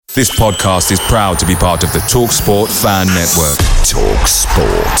This podcast is proud to be part of the TalkSport Fan Network.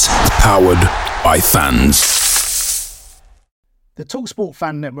 TalkSport. Powered by fans. The TalkSport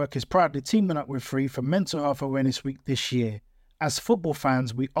Fan Network is proudly teaming up with Free for Mental Health Awareness Week this year. As football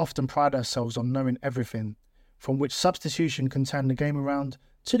fans, we often pride ourselves on knowing everything, from which substitution can turn the game around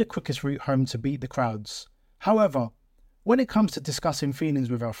to the quickest route home to beat the crowds. However, when it comes to discussing feelings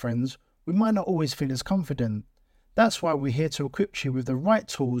with our friends, we might not always feel as confident. That's why we're here to equip you with the right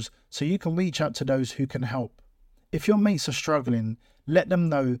tools so you can reach out to those who can help. If your mates are struggling, let them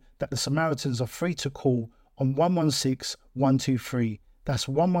know that the Samaritans are free to call on 116 123. That's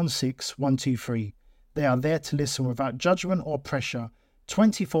 116 123. They are there to listen without judgment or pressure,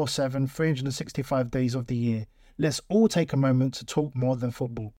 24/7, 365 days of the year. Let's all take a moment to talk more than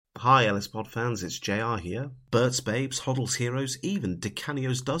football. Hi Ellis Pod fans, it's JR here. Bert's Babes, Hoddle's Heroes, even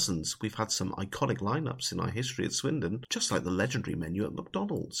DiCanio's Dozens. We've had some iconic lineups in our history at Swindon, just like the legendary menu at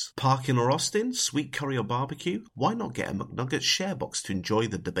McDonald's. Parkin or Austin, sweet curry or barbecue? Why not get a McNuggets share box to enjoy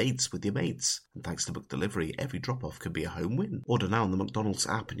the debates with your mates? And thanks to McDelivery, every drop-off could be a home win. Order now on the McDonald's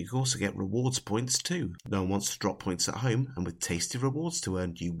app and you can also get rewards points too. No one wants to drop points at home, and with tasty rewards to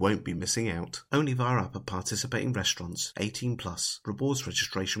earn, you won't be missing out. Only via app at participating restaurants. 18 plus. Rewards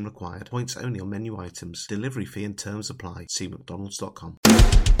registration required. Points only on menu items. Delivery fee and terms apply. See mcdonalds.com.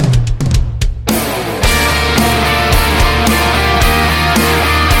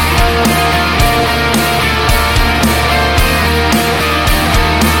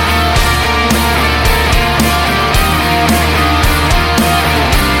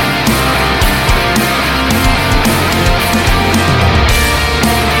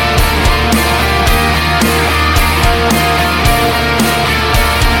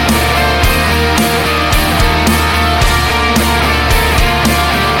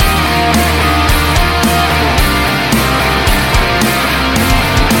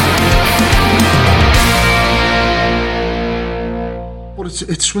 Well,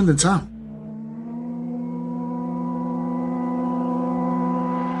 it's Swindon Town.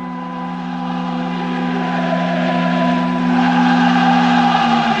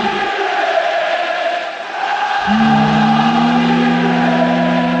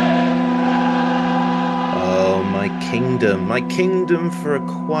 Oh, my kingdom for a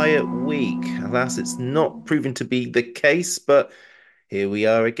quiet week. Alas, it's not proven to be the case, but here we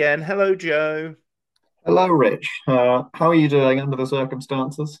are again. Hello, Joe. Hello, Rich. How are you doing under the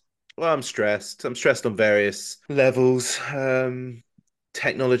circumstances? Well, I'm stressed. I'm stressed on various levels.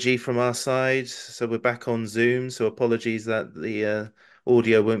 Technology from our side. So we're back on Zoom. So apologies that the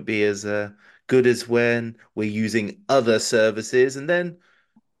audio won't be as good as when we're using other services. And then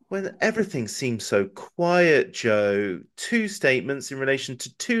when everything seems so quiet, Joe, two statements in relation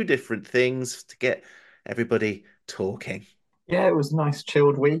to two different things to get everybody talking. Yeah, it was a nice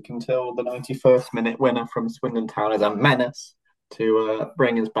chilled week until the 91st minute winner from Swindon Town is a menace to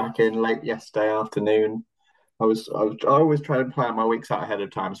bring us back in late yesterday afternoon. I always try and plan my weeks out ahead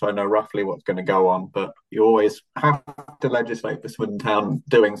of time so I know roughly what's going to go on, but you always have to legislate for Swindon Town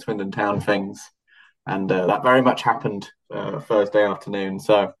doing Swindon Town things, and that very much happened Thursday afternoon.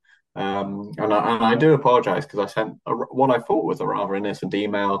 So, and I do apologise because I sent what I thought was a rather innocent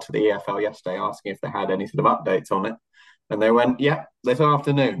email to the EFL yesterday asking if they had any sort of updates on it. And they went, yeah, this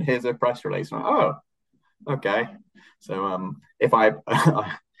afternoon, here's a press release. And oh, okay. So if I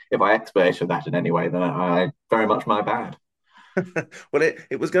if I explanation that in any way, then I very much my bad. Well,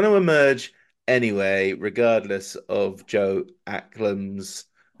 it was going to emerge anyway, regardless of Joe Acklam's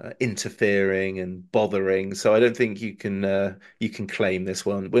interfering and bothering. So I don't think you can claim this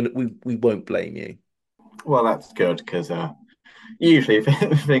one. We won't blame you. Well, that's good because usually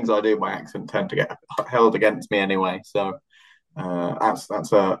things I do by accident tend to get held against me anyway. So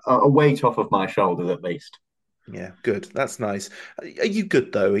that's a weight off of my shoulders at least. Yeah, good. That's nice. Are you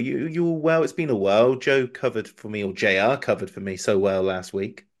good though? Are you all well? It's been a while. Joe covered for me, or JR covered for me so well last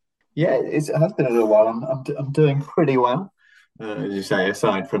week. Yeah, it has been a little while. I'm doing pretty well, as you say.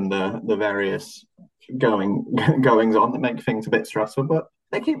 Aside from the various goings on that make things a bit stressful, but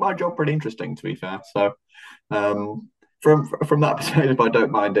they keep my job pretty interesting, to be fair. So, from that perspective, I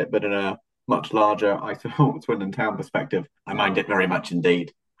don't mind it. But in a much larger, I thought, Swindon Town perspective, I mind it very much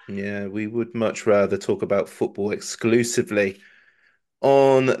indeed. Yeah, we would much rather talk about football exclusively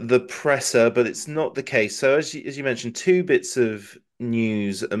on the presser, but it's not the case. So as you mentioned, two bits of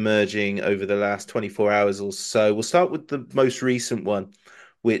news emerging over the last 24 hours or so. We'll start with the most recent one,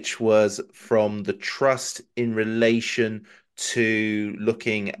 which was from the Trust in relation to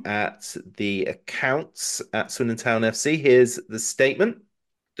looking at the accounts at Swindon Town FC. Here's the statement.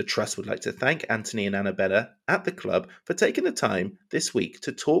 The Trust would like to thank Anthony and Annabella at the club for taking the time this week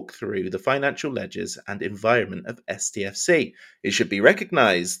to talk through the financial ledgers and environment of STFC. It should be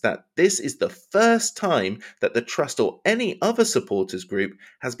recognised that this is the first time that the Trust or any other supporters group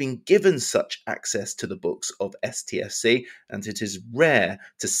has been given such access to the books of STFC, and it is rare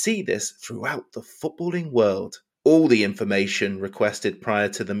to see this throughout the footballing world. All the information requested prior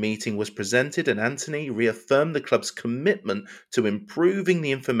to the meeting was presented, and Anthony reaffirmed the club's commitment to improving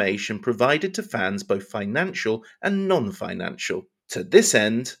the information provided to fans, both financial and non-financial. To this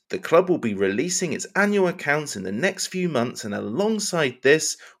end, the club will be releasing its annual accounts in the next few months, and alongside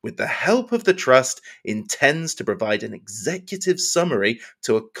this, with the help of the Trust, intends to provide an executive summary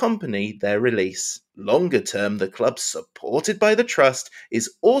to accompany their release. Longer term, the club, supported by the Trust,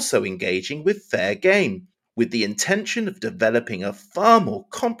 is also engaging with Fair Game, with the intention of developing a far more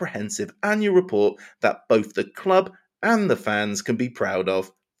comprehensive annual report that both the club and the fans can be proud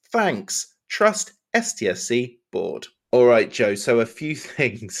of. Thanks, Trust STFC Board. All right, Joe, so a few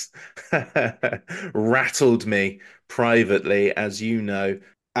things rattled me privately, as you know,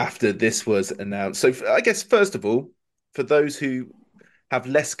 after this was announced. So I guess, first of all, for those who have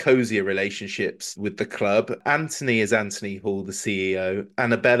less cozier relationships with the club. Anthony is Anthony Hall, the CEO.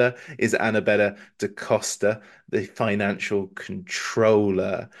 Annabella is Annabella da Costa, the financial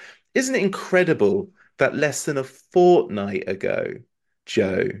controller. Isn't it incredible that less than a fortnight ago,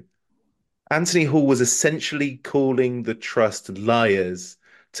 Joe, Anthony Hall was essentially calling the Trust liars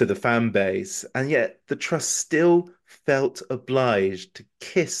to the fan base, and yet the Trust still felt obliged to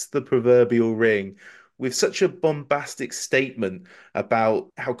kiss the proverbial ring with such a bombastic statement about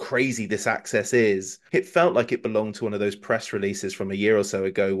how crazy this access is. It felt like it belonged to one of those press releases from a year or so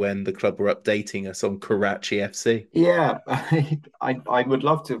ago when the club were updating us on Karachi FC. Yeah, I would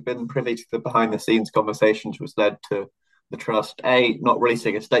love to have been privy to the behind the scenes conversations which led to the Trust, A, not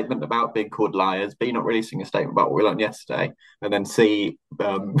releasing a statement about being called liars, B, not releasing a statement about what we learned yesterday, and then C,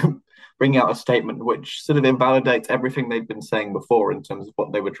 bringing out a statement which sort of invalidates everything they'd been saying before in terms of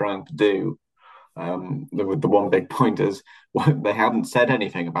what they were trying to do. The one big point is they haven't said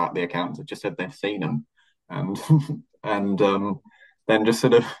anything about the accounts; they just said they've seen them, and and then just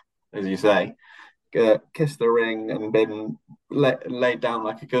sort of, as you say, kissed the ring and been laid down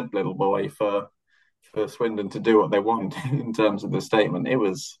like a good little boy for Swindon to do what they want in terms of the statement. It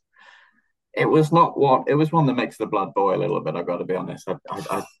was not what it was one that makes the blood boil a little bit. I've got to be honest.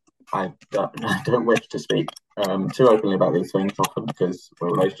 I don't wish to speak too openly about these things often because a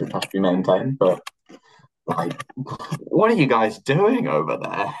relationship has to be maintained. But like, what are you guys doing over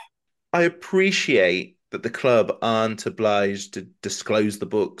there? I appreciate that the club aren't obliged to disclose the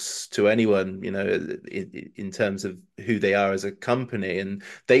books to anyone, in terms of who they are as a company. And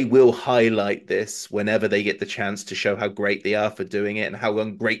they will highlight this whenever they get the chance to show how great they are for doing it and how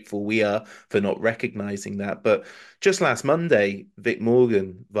ungrateful we are for not recognizing that. But just last Monday, Vic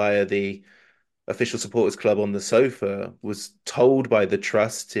Morgan, via the official supporters club on the sofa, was told by the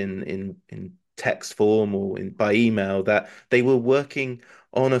trust in text form or by email that they were working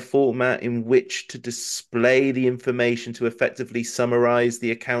on a format in which to display the information to effectively summarize the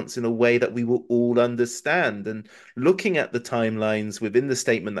accounts in a way that we will all understand. And looking at the timelines within the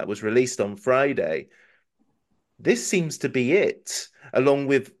statement that was released on Friday, this seems to be it, along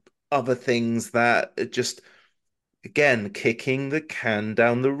with other things that just, again, kicking the can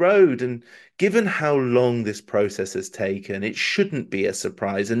down the road. And given how long this process has taken, it shouldn't be a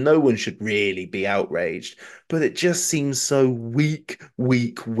surprise and no one should really be outraged. But it just seems so weak,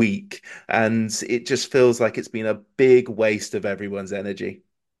 weak, weak. And it just feels like it's been a big waste of everyone's energy.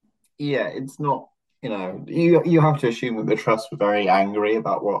 Yeah, it's not. You have to assume that the trust were very angry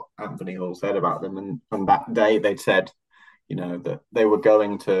about what Anthony Hall said about them, and on that day they'd said, that they were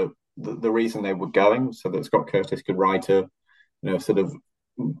going to the reason they were going so that Scott Curtis could write a sort of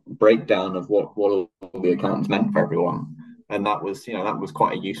breakdown of what all the accounts meant for everyone, and that was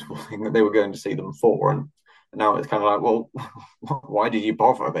quite a useful thing that they were going to see them for, and now it's kind of like, well, why did you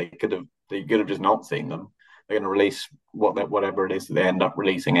bother? They could have just not seen them. They're going to release whatever it is that they end up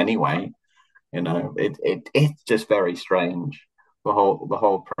releasing anyway. It's just very strange, the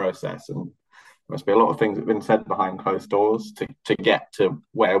whole process, and there must be a lot of things that have been said behind closed doors to get to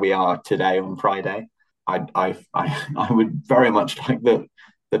where we are today on Friday. I would very much like the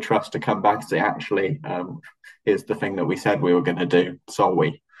trust to come back and say, actually, here's the thing that we said we were going to do. So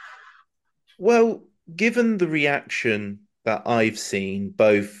we. Well, given the reaction that I've seen,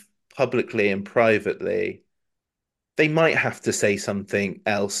 both publicly and privately, they might have to say something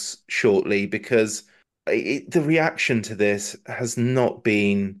else shortly because the reaction to this has not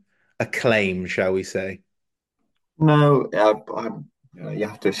been acclaim, shall we say. No, You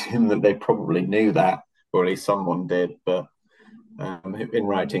have to assume that they probably knew that, or at least someone did, but in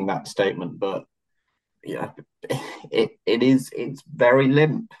writing that statement. But yeah, it's very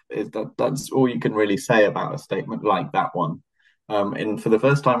limp. That's all you can really say about a statement like that one. And for the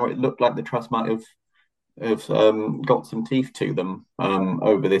first time, it looked like the trust might have got some teeth to them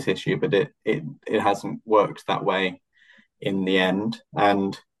over this issue, but it hasn't worked that way in the end.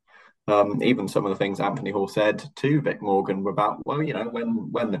 And even some of the things Anthony Hall said to Vic Morgan were about, well,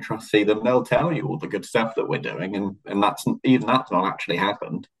 when the trust see them, they'll tell you all the good stuff that we're doing, and that's not actually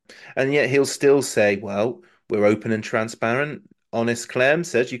happened. And yet he'll still say, well, we're open and transparent. Honest Clem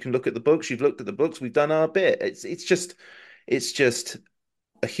says you can look at the books. You've looked at the books. We've done our bit. It's just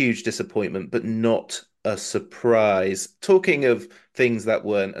a huge disappointment, but not a surprise. Talking of things that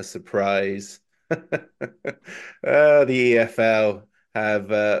weren't a surprise, the EFL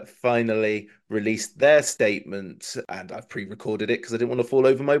have finally released their statement, and I've pre-recorded it because I didn't want to fall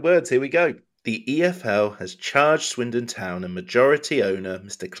over my words. Here we go. The EFL has charged Swindon Town and majority owner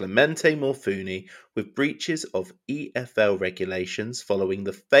Mr. Clemente Morfuni with breaches of EFL regulations following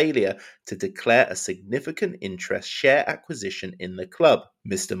the failure to declare a significant interest share acquisition in the club.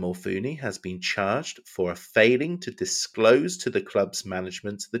 Mr. Morfuni has been charged for failing to disclose to the club's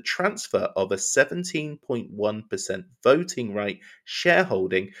management the transfer of a 17.1% voting right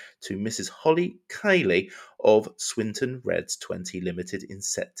shareholding to Mrs. Holly Kiley of Swinton Reds 20 Limited in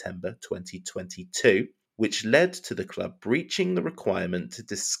September 2022, which led to the club breaching the requirement to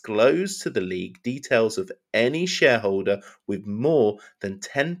disclose to the league details of any shareholder with more than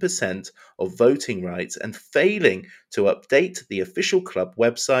 10% of voting rights and failing to update the official club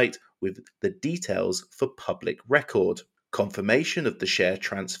website with the details for public record. Confirmation of the share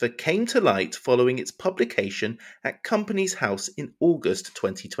transfer came to light following its publication at Companies House in August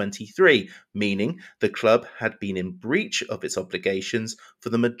 2023, meaning the club had been in breach of its obligations for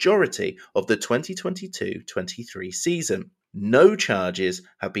the majority of the 2022-23 season. No charges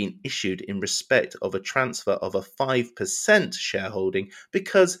have been issued in respect of a transfer of a 5% shareholding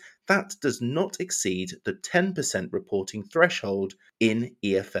because that does not exceed the 10% reporting threshold in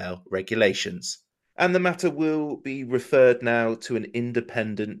EFL regulations. And the matter will be referred now to an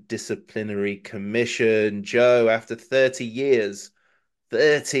independent disciplinary commission. Joe, after 30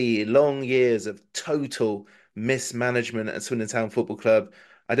 long years of total mismanagement at Swindon Town Football Club,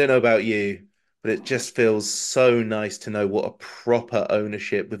 I don't know about you, but it just feels so nice to know what a proper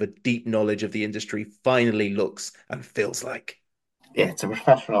ownership with a deep knowledge of the industry finally looks and feels like. Yeah, it's a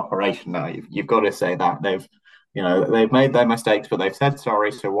professional operation now. You've got to say that they've made their mistakes, but they've said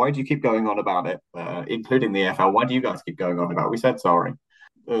sorry. So why do you keep going on about it, including the EFL? Why do you guys keep going on about it? We said sorry.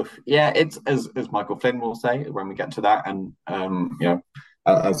 Oof. Yeah, it's as Michael Flynn will say when we get to that, and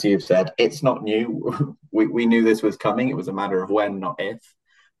as you've said, it's not new. We knew this was coming. It was a matter of when, not if.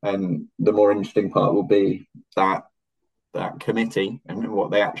 And the more interesting part will be that committee and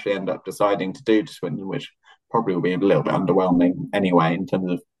what they actually end up deciding to do to Swindon, which probably will be a little bit underwhelming anyway in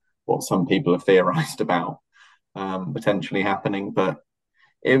terms of what some people have theorised about potentially happening. But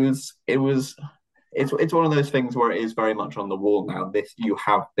it's one of those things where it is very much on the wall now. This, you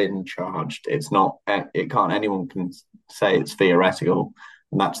have been charged. It's not, it can't, anyone can say it's theoretical,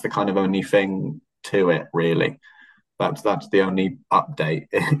 and that's the kind of only thing to it, really. That's the only update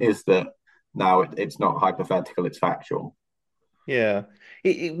is that now it's not hypothetical, it's factual. Yeah,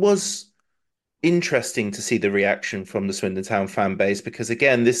 it was interesting to see the reaction from the Swindon Town fan base because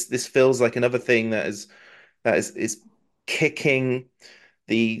again, this feels like another thing that is kicking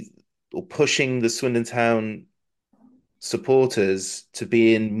the or pushing the Swindon Town supporters to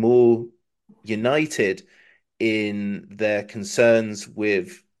being more united in their concerns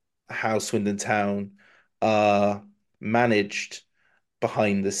with how Swindon Town are managed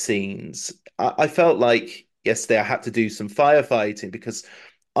behind the scenes. I felt like yesterday I had to do some firefighting because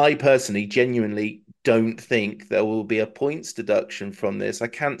I personally genuinely don't think there will be a points deduction from this. I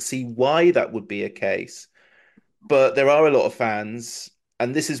can't see why that would be a case. But there are a lot of fans,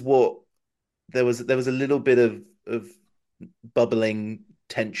 and this is what there was a little bit of bubbling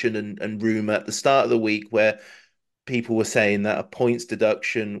tension and rumor at the start of the week where people were saying that a points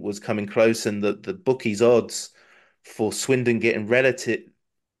deduction was coming close and that the bookies odds for Swindon getting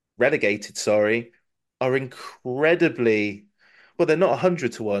relegated, sorry, are incredibly well, they're not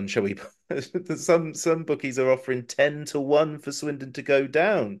 100 to 1, shall we? Some bookies are offering 10 to 1 for Swindon to go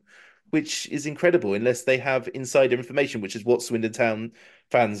down, which is incredible unless they have insider information, which is what Swindon Town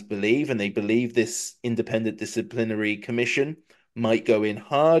fans believe, and they believe this independent disciplinary commission might go in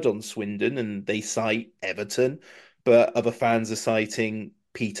hard on Swindon and they cite Everton, but other fans are citing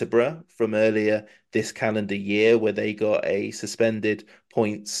Peterborough from earlier this calendar year, where they got a suspended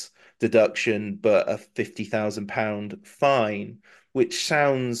points deduction but a £50,000 fine, which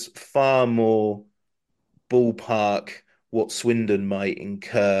sounds far more ballpark what Swindon might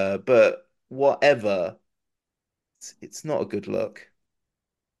incur. But whatever, it's not a good look.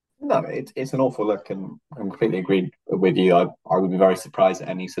 No, it's an awful look, and I'm completely agreed with you. I would be very surprised at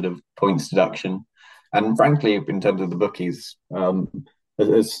any sort of points deduction, and frankly, in terms of the bookies,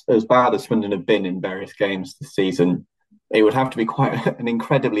 as bad as Swindon have been in various games this season, it would have to be quite an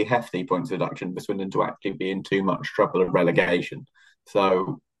incredibly hefty points deduction for Swindon to actually be in too much trouble of relegation.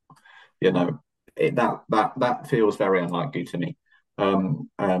 So you know, that feels very unlikely to me,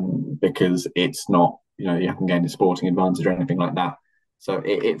 because it's not, you haven't gained a sporting advantage or anything like that. So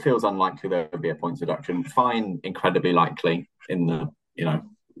it feels unlikely there would be a points deduction. Fine, incredibly likely in the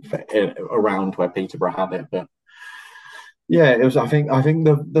around where Peterborough had it, but yeah, it was. I think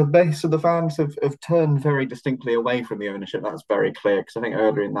the base of the fans have turned very distinctly away from the ownership. That's very clear because I think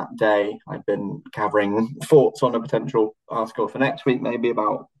earlier in that day I'd been gathering thoughts on a potential article for next week, maybe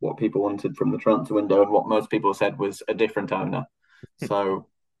about what people wanted from the transfer window, and what most people said was a different owner. So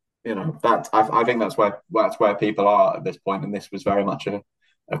that I think that's where people are at this point, and this was very much a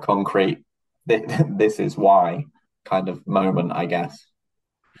concrete. This is why kind of moment, I guess.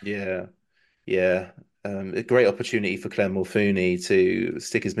 Yeah, yeah. A great opportunity for Clem Morfuni to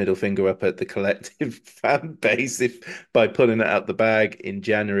stick his middle finger up at the collective fan base if by pulling it out the bag in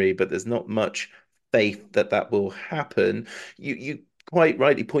January, but there's not much faith that that will happen. You quite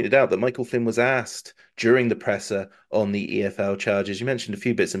rightly pointed out that Michael Flynn was asked during the presser on the EFL charges. You mentioned a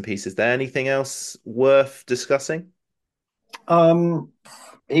few bits and pieces there. Anything else worth discussing? Um,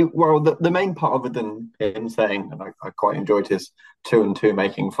 well, the main part, other than him saying, and I quite enjoyed his 2 and 2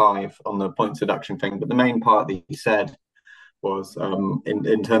 making 5 on the points deduction thing, but the main part that he said was,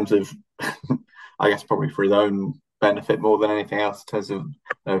 in terms of, I guess probably for his own benefit more than anything else, in terms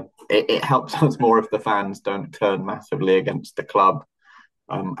of it helps us more if the fans don't turn massively against the club,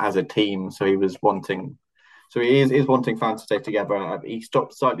 as a team. So he was wanting. So he is wanting fans to stay together. He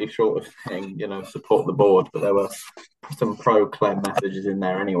stopped slightly short of saying, support the board, but there were some pro Clem messages in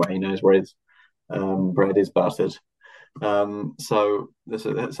there anyway. He knows where his bread is buttered. So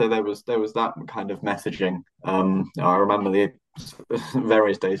there was that kind of messaging. I remember the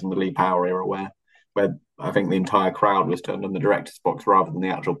various days in the Lee Power era where I think the entire crowd was turned on the director's box rather than the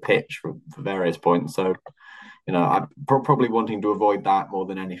actual pitch for various points. So I probably wanting to avoid that more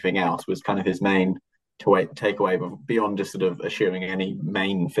than anything else was kind of his main takeaway, but beyond just sort of eschewing any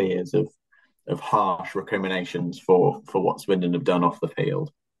main fears of harsh recriminations for what Swindon have done off the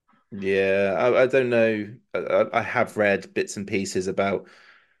field. Yeah, I don't know. I have read bits and pieces about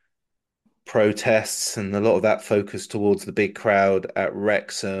protests and a lot of that focus towards the big crowd at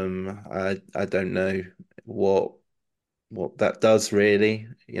Wrexham. I don't know what what that does really,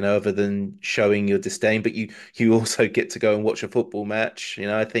 other than showing your disdain. But you also get to go and watch a football match.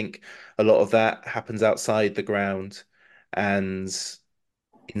 I think a lot of that happens outside the ground and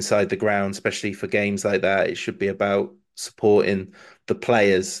inside the ground, especially for games like that. It should be about supporting the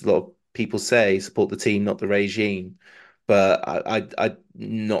players. A lot of people say support the team, not the regime. But I'm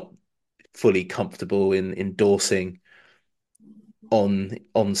not fully comfortable in endorsing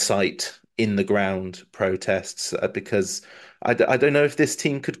on site in the ground protests, because I don't know if this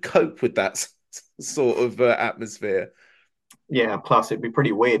team could cope with that sort of atmosphere. Yeah, plus it'd be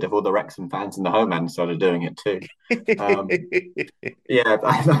pretty weird if all the Wrexham fans and the home end started doing it too. Um, yeah,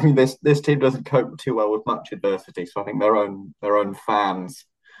 I mean this team doesn't cope too well with much adversity, so I think their own fans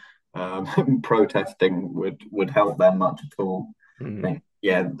protesting would help them much at all. I Mm, think,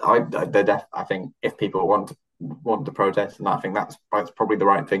 yeah, I think if people want to protest, and I think that's probably the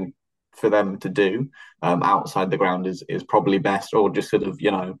right thing for them to do. Outside the ground is probably best, or just sort of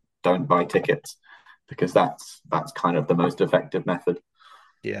don't buy tickets because that's kind of the most effective method.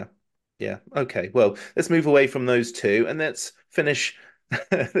 yeah. Yeah. Okay. Well, let's move away from those two and let's finish.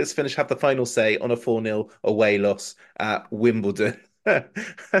 Let's finish. Have the final say on a 4-0 away loss at Wimbledon. I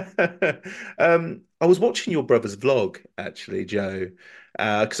was watching your brother's vlog actually, Joe,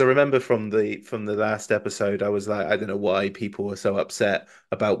 because I remember from the last episode, I was like, I don't know why people were so upset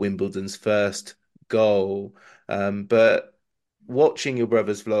about Wimbledon's first goal, but watching your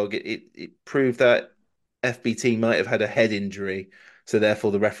brother's vlog, it proved that FBT might have had a head injury, so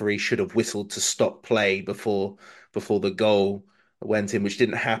therefore the referee should have whistled to stop play before the goal went in, which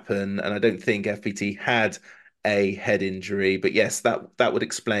didn't happen. And I don't think FBT had a head injury. But yes, that would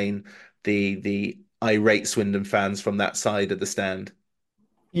explain the irate Swindon fans from that side of the stand.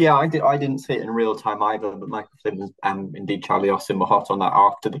 Yeah, I didn't see it in real time either, but Michael Flynn and indeed Charlie Austin were hot on that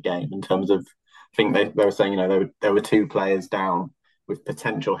after the game in terms of, I think they were saying, there were two players down with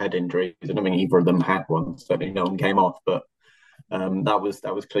potential head injuries. I don't think either of them had one, certainly no one came off, but that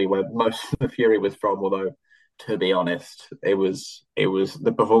was clearly where most of the fury was from. Although, to be honest, it was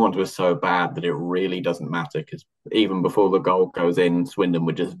the performance was so bad that it really doesn't matter because even before the goal goes in, Swindon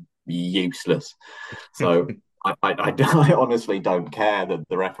were just useless. So I honestly don't care that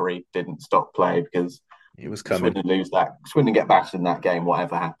the referee didn't stop play because It was coming. Swindon lose that, Swindon get bashed in that game,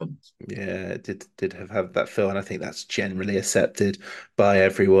 whatever happens. Yeah, it did have that feel, and I think that's generally accepted by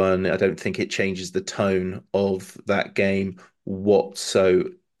everyone. I don't think it changes the tone of that game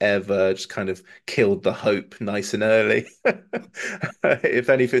whatsoever. Just kind of killed the hope nice and early. If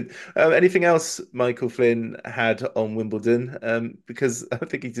anything, anything else Michael Flynn had on Wimbledon? Because I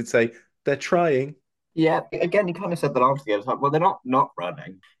think he did say they're trying. Yeah, again, he kind of said that after the game. It's like, well, they're not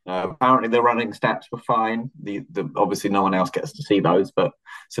running. Apparently, the running stats were fine. The obviously no one else gets to see those, but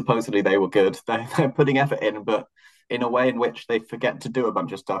supposedly they were good. They're putting effort in, but in a way in which they forget to do a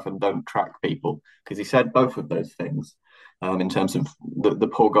bunch of stuff and don't track people. Because he said both of those things. In terms of the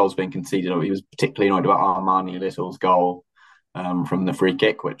poor goals being conceded, he was particularly annoyed about Armani Little's goal from the free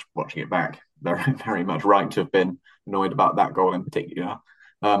kick, which watching it back, very very much right to have been annoyed about that goal in particular.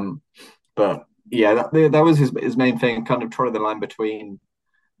 But yeah, that was his main thing, kind of trawling the line between,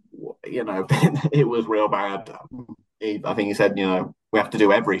 it was real bad. I think he said, we have to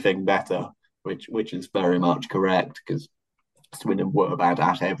do everything better, which is very much correct because Swindon were bad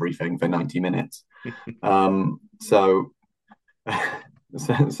at everything for 90 minutes. So,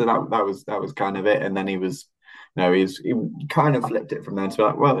 so that was kind of it. And then he kind of flipped it from there to be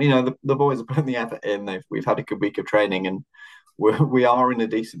like, well, the boys are putting the effort in. We've had a good week of training and we are in a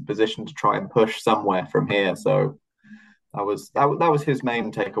decent position to try and push somewhere from here. So that was his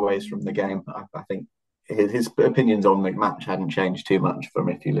main takeaways from the game. I think his opinions on the match hadn't changed too much from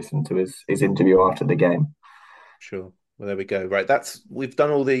if you listen to his interview after the game. Sure. Well, there we go. Right, we've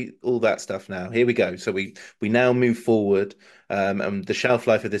done all that stuff now. Here we go. So we now move forward, and the shelf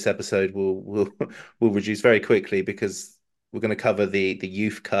life of this episode will will reduce very quickly because we're going to cover the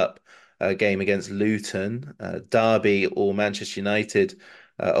Youth Cup game against Luton, Derby or Manchester United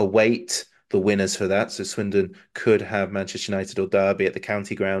await the winners for that. So Swindon could have Manchester United or Derby at the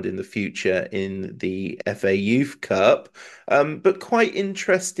county ground in the future in the FA Youth Cup. But quite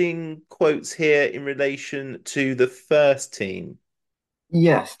interesting quotes here in relation to the first team.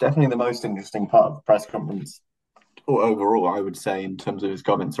 Yes, definitely the most interesting part of the press conference, or overall, I would say, in terms of his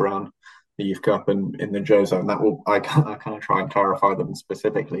comments around the Youth Cup and in the Joe Zone. I kind of try and clarify them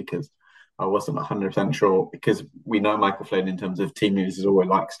specifically because I wasn't 100% sure because we know Michael Flynn in terms of team news is always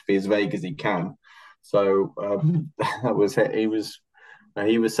likes to be as vague as he can. So that was it. He was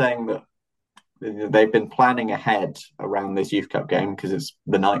saying that they've been planning ahead around this Youth Cup game because it's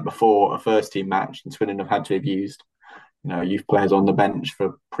the night before a first team match, and Swindon have had to have used youth players on the bench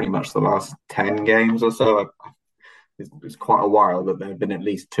for pretty much the last 10 games or so. It's quite a while that there have been at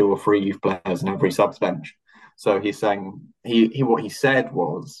least two or three youth players in every subs bench. So he's saying what he said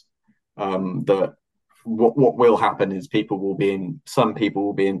was that what will happen is some people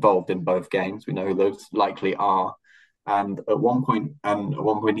will be involved in both games. We know those likely are, and at one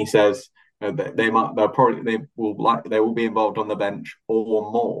point he says that they will be involved on the bench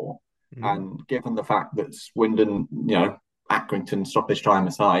or more. Mm. And given the fact that Swindon, Accrington stoppage time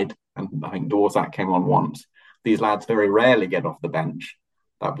aside, and I think Dvorak came on once, these lads very rarely get off the bench.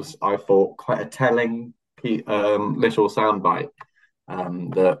 That was, I thought, quite a telling little soundbite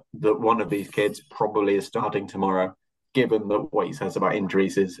that one of these kids probably is starting tomorrow, given that what he says about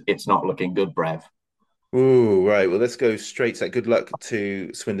injuries is it's not looking good, Brev. Ooh, right. Well, let's go straight to that. Good luck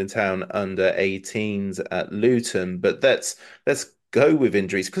to Swindon Town under 18s at Luton. But let's go with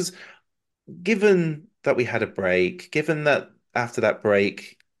injuries because given that we had a break, given that after that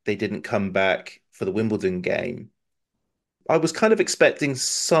break they didn't come back for the Wimbledon game, I was kind of expecting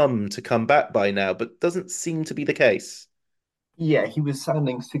some to come back by now, but doesn't seem to be the case. Yeah, he was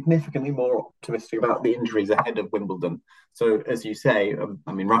sounding significantly more optimistic about the injuries ahead of Wimbledon. So, as you say,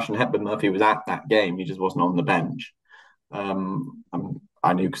 I mean, Russian Hepburn Murphy was at that game; he just wasn't on the bench. I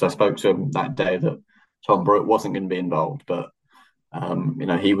knew because I spoke to him that day that Tom Brooke wasn't going to be involved, but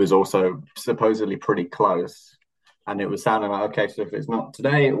he was also supposedly pretty close, and it was sounding like okay, so if it's not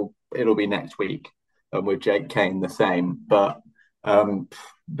today, it'll be next week, and with Jake Kane the same. But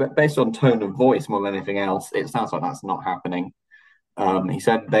based on tone of voice more than anything else, it sounds like that's not happening. He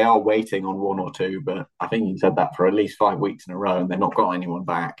said they are waiting on one or two, but I think he said that for at least 5 weeks in a row, and they've not got anyone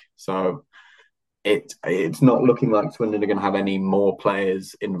back. So it's not looking like Swindon are going to have any more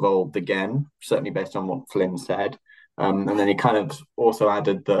players involved again, certainly based on what Flynn said. And then he kind of also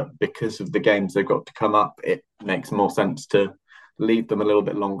added that because of the games they've got to come up, it makes more sense to leave them a little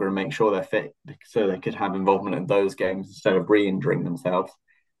bit longer and make sure they're fit so they could have involvement in those games instead of re-injuring themselves,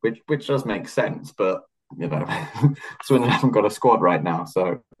 which does make sense. But you know, Swindon haven't got a squad right now,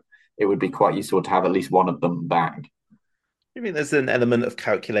 so it would be quite useful to have at least one of them back. I mean, there's an element of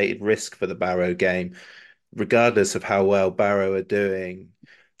calculated risk for the Barrow game, regardless of how well Barrow are doing.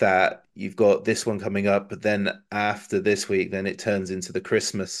 That you've got this one coming up, but then after this week, then it turns into the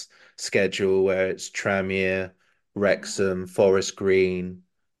Christmas schedule where it's Tranmere, Wrexham, Forest Green,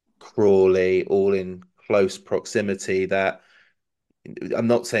 Crawley, all in close proximity. That I'm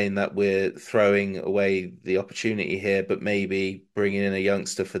not saying that we're throwing away the opportunity here, but maybe bringing in a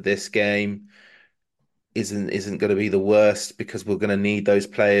youngster for this game isn't going to be the worst because we're going to need those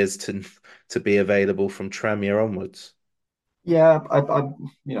players to be available from Tranmere onwards. Yeah,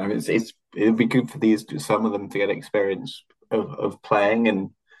 you know, it'd be good for these some of them to get experience of playing, and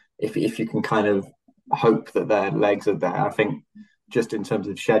if you can kind of hope that their legs are there, I think just in terms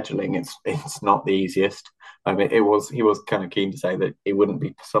of scheduling, it's not the easiest. I mean, he was kind of keen to say that it wouldn't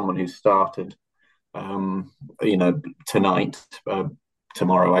be someone who started, you know, tonight,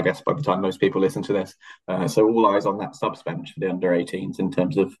 tomorrow, I guess, by the time most people listen to this. So all eyes on that subs bench for the under 18s in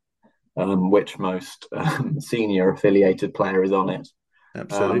terms of which most senior affiliated player is on it. Um,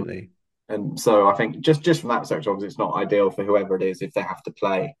 Absolutely. and so I think just from that perspective, obviously it's not ideal for whoever it is if they have to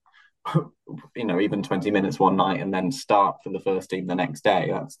play, you know, even 20 minutes one night and then start for the first team the next day.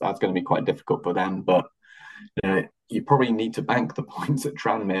 That's going to be quite difficult for them. But you know, you probably need to bank the points at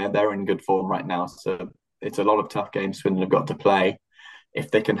Tranmere. They're in good form right now, so it's a lot of tough games Swindon have got to play. If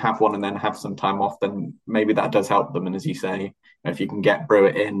they can have one and then have some time off, then maybe that does help them. And as you say, if you can get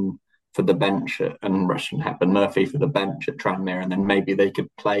Brewitt in for the bench and Russian Hepburn Murphy for the bench at Tranmere, and then maybe they could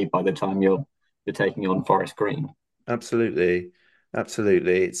play by the time you're taking on Forest Green. Absolutely.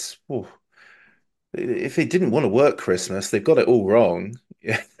 Absolutely. It's if they didn't want to work Christmas, they've got it all wrong.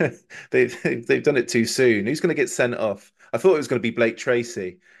 Yeah. They've done it too soon. Who's going to get sent off? I thought it was going to be Blake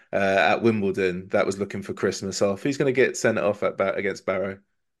Tracy at Wimbledon that was looking for Christmas off. Who's going to get sent off against Barrow?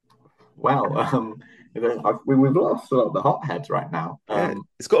 Well, we've lost a lot of the hotheads right now. Yeah,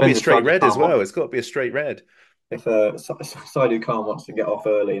 it's got to be a Depends if straight Sadio red as Khan well. wants It's got to be a straight red. if Sadio Khan wants to get off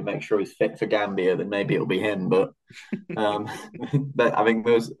early and make sure he's fit for Gambia, then maybe it'll be him. But Um, I think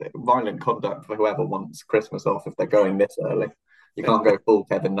there's violent conduct for whoever wants Christmas off if they're going this early. You can't go full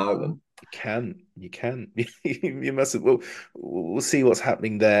Kevin Nolan. You can. You mustn't. We'll see what's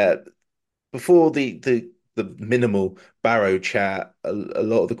happening there. Before the minimal Barrow chat, a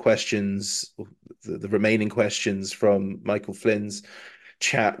lot of the questions, the remaining questions from Michael Flynn's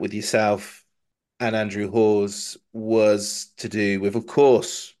chat with yourself and Andrew Hawes was to do with, of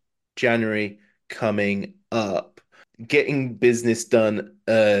course, January coming up, getting business done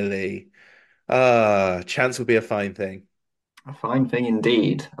early. Chance would be a fine thing. A fine thing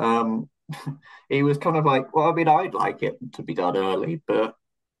indeed. He was kind of like, well, I mean, I'd like it to be done early, but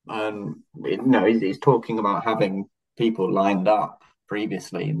no, he's talking about having people lined up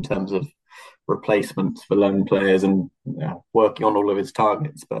previously in terms of replacements for loan players and working on all of his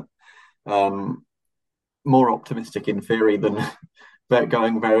targets, but um, more optimistic in theory than but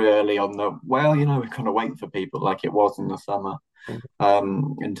going very early on the well, you know, we're going to wait for people like it was in the summer.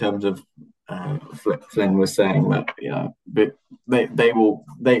 In terms of Flynn was saying that you know, but they will.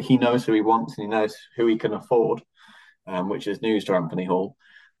 He knows who he wants and he knows who he can afford, which is news to Anthony Hall.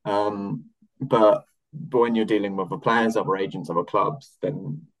 But when you're dealing with the players, other agents, other clubs,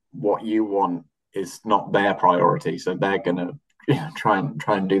 then what you want is not their priority. So they're going to try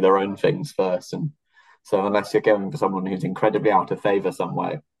and do their own things first. And so unless you're going for someone who's incredibly out of favour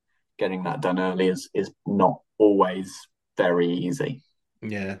somewhere, getting that done early is not always very easy.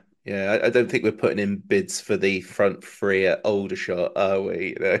 Yeah, yeah. I don't think we're putting in bids for the front three at Aldershot, are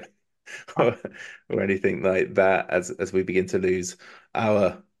we? You know, or anything like that as we begin to lose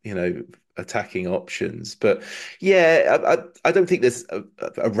our, attacking options. But yeah, I don't think there's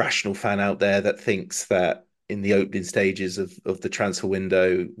a rational fan out there that thinks that in the opening stages of the transfer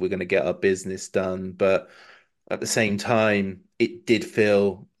window we're going to get our business done. But at the same time, it did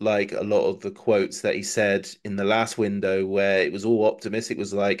feel like a lot of the quotes that he said in the last window, where it was all optimistic,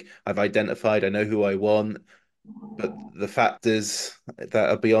 was like, I've identified, I know who I want, but the factors that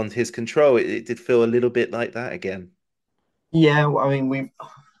are beyond his control, it did feel a little bit like that again. Yeah, well, I mean,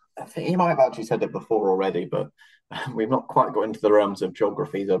 I think he might have actually said it before already, but we've not quite got into the realms of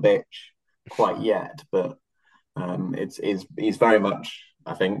geographies of itch quite yet. But he's very much,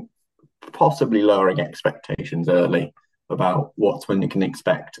 I think, possibly lowering expectations early about what Swindon can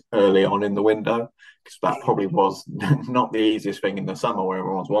expect early on in the window, because that probably was not the easiest thing in the summer where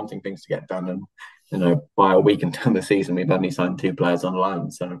everyone was wanting things to get done. And by a week into the season, we've only signed 2 players on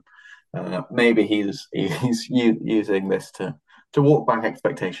loan. So maybe he's using this to walk back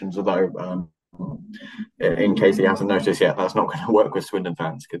expectations, although in case he hasn't noticed yet, that's not going to work with Swindon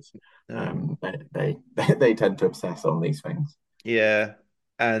fans because they tend to obsess on these things. Yeah,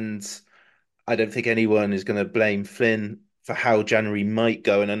 and I don't think anyone is going to blame Flynn for how January might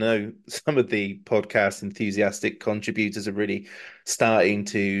go. And I know some of the podcast enthusiastic contributors are really starting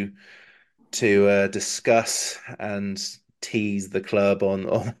to discuss and tease the club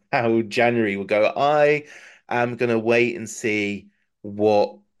on how January will go. I am going to wait and see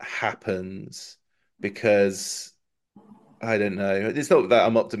what happens because I don't know. It's not that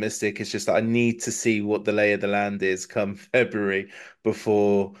I'm optimistic. It's just that I need to see what the lay of the land is come February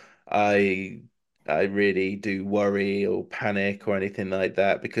before I I really do worry or panic or anything like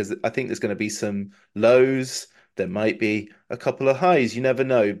that because I think there's going to be some lows. There might be a couple of highs. You never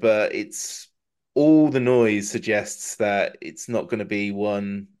know, but it's all the noise suggests that it's not going to be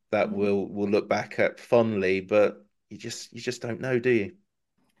one that we'll look back at fondly, but you just don't know, do you?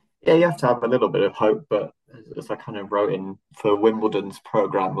 Yeah, you have to have a little bit of hope, but as I kind of wrote in for Wimbledon's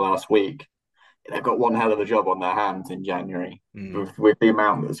programme last week, they've got one hell of a job on their hands in January Mm. with the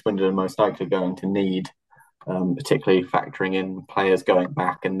amount that Swindon are most likely going to need, particularly factoring in players going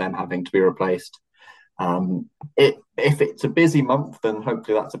back and them having to be replaced. If it's a busy month, then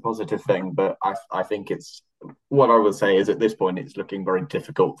hopefully that's a positive thing. But I think it's what I would say is at this point, it's looking very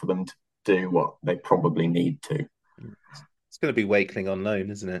difficult for them to do what they probably need to. It's going to be Wakeling on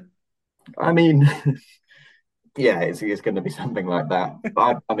loan, isn't it? I mean, yeah, it's going to be something like that.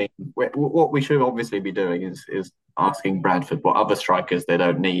 But I mean, what we should obviously be doing is asking Bradford what other strikers they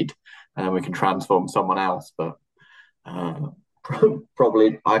don't need, and then we can transform someone else. But uh,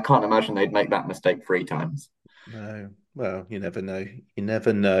 probably, I can't imagine they'd make that mistake 3 times. No. Well, you never know. You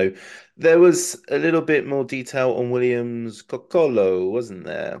never know. There was a little bit more detail on Williams Coccolo, wasn't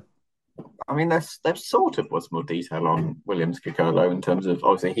there? I mean, there's sort of was more detail on Williams Kikolo in terms of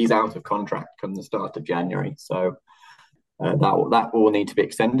obviously he's out of contract come the start of January, so that will need to be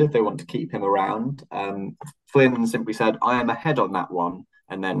extended. They want to keep him around. Flynn simply said, "I am ahead on that one,"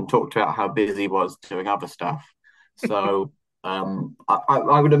 and then talked about how busy he was doing other stuff. So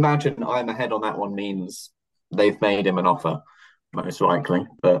I would imagine "I'm ahead on that one" means they've made him an offer, most likely.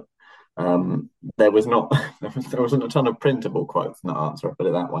 But there was not there wasn't a ton of printable quotes in that answer. I put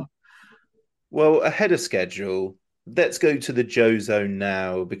it that way. Well, ahead of schedule, let's go to the Joe Zone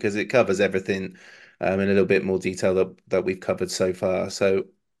now because it covers everything in a little bit more detail that we've covered so far. So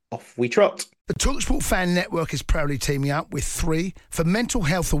off we trot. The TalkSport Fan Network is proudly teaming up with 3 for Mental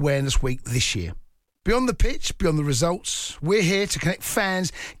Health Awareness Week this year. Beyond the pitch, beyond the results, we're here to connect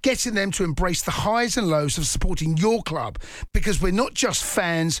fans, getting them to embrace the highs and lows of supporting your club because we're not just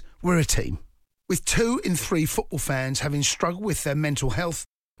fans, we're a team. With 2 in 3 football fans having struggled with their mental health,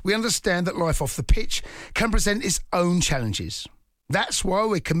 we understand that life off the pitch can present its own challenges. That's why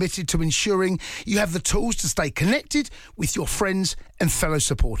we're committed to ensuring you have the tools to stay connected with your friends and fellow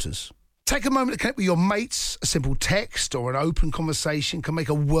supporters. Take a moment to connect with your mates. A simple text or an open conversation can make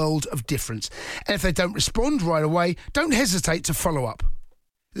a world of difference. And if they don't respond right away, don't hesitate to follow up.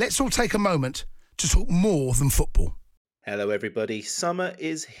 Let's all take a moment to talk more than football. Hello, everybody. Summer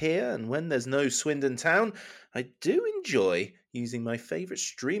is here, and when there's no Swindon Town, I do enjoy using my favourite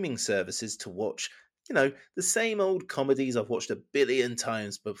streaming services to watch, the same old comedies I've watched a billion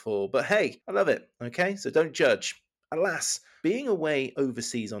times before. But hey, I love it, okay? So don't judge. Alas, being away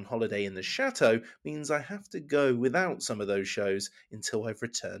overseas on holiday in the chateau means I have to go without some of those shows until I've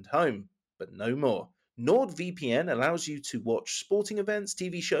returned home. But no more. NordVPN allows you to watch sporting events,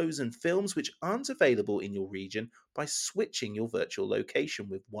 TV shows, and films which aren't available in your region by switching your virtual location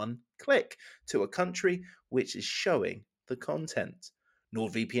with one click to a country which is showing the content.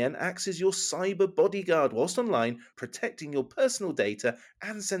 NordVPN acts as your cyber bodyguard whilst online, protecting your personal data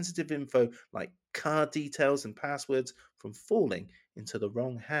and sensitive info like card details and passwords from falling into the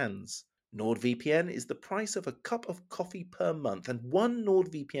wrong hands. NordVPN is the price of a cup of coffee per month, and one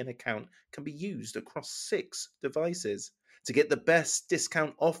NordVPN account can be used across 6 devices. To get the best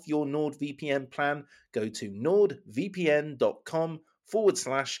discount off your NordVPN plan, go to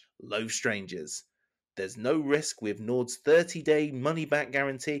nordvpn.com/lowstrangers. There's no risk with Nord's 30-day money-back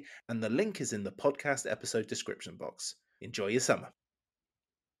guarantee, and the link is in the podcast episode description box. Enjoy your summer.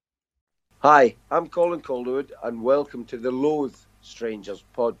 Hi, I'm Colin Calderwood, and welcome to the Loathe Strangers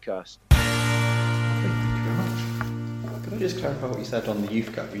podcast. Thank you very much. Good you just clarify what you said on the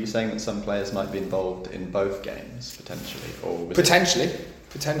Youth Cup? Were you saying that some players might be involved in both games potentially, or potentially?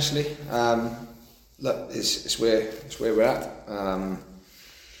 Look, it's where we're at.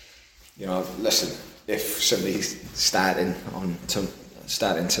 Listen, if somebody's starting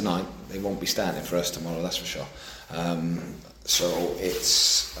tonight, they won't be starting for us tomorrow. That's for sure. So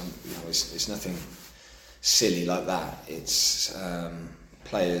it's nothing silly like that. It's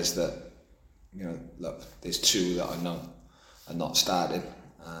players that, look, there's two that I know are not starting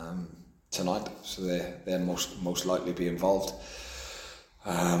tonight, so they're most likely be involved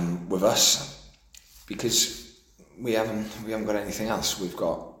with us, because we haven't got anything else. We've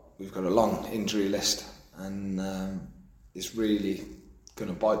got a long injury list, and it's really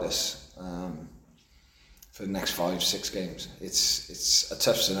going to bite us for the next 5-6 games. It's a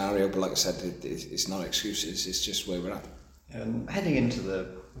tough scenario, but like I said, it's not excuses. It's just where we're at. Heading into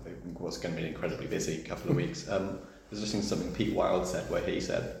what's going to be an incredibly busy couple of weeks, I was listening to something Pete Wild said, where he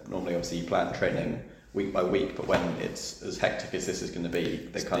said normally obviously you plan training week by week, but when it's as hectic as this is going to be,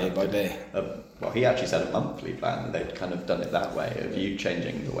 they kind day of by day. Well, he actually said a monthly plan, and they'd kind of done it that way. Of you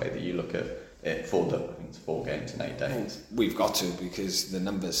changing the way that you look at it for I think it's 4 games in 8 days. We've got to, because the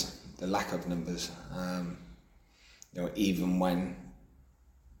lack of numbers. Even when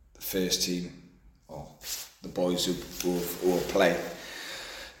the first team or the boys who play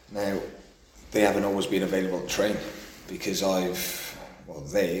now, they haven't always been available to train because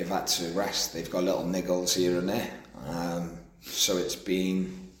they have had to rest. They've got little niggles here and there, so it's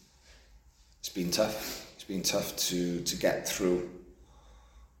been tough. It's been tough to get through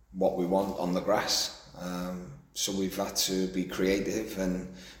what we want on the grass. So we've had to be creative and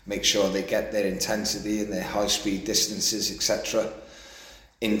make sure they get their intensity and their high speed distances, etc.,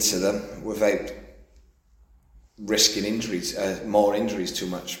 into them without risking injuries, more injuries too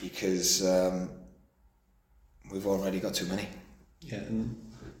much, because we've already got too many. Yeah, and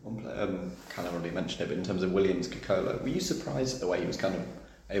one player, kind of already mentioned it, but in terms of Williams Kokolo, were you surprised at the way he was kind of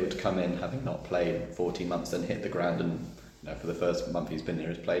able to come in, having not played 14 months, then hit the ground, and for the first month he's been there,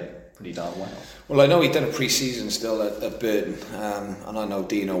 he's played pretty darn well? Well, I know he did a pre-season still at Burton, and I know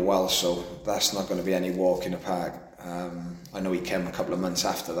Dino well, so that's not going to be any walk in the park. I know he came a couple of months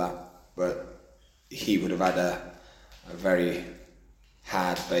after that, but he would have had a very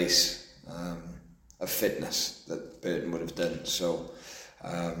hard base of fitness that Burton would have done. So,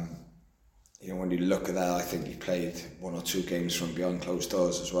 when you look at that, I think he played 1 or 2 games from behind closed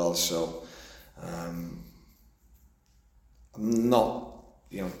doors as well. So, I'm not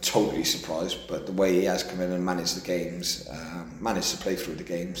totally surprised, but the way he has come in and managed the games, managed to play through the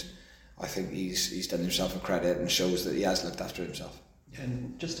games, I think he's done himself a credit and shows that he has looked after himself.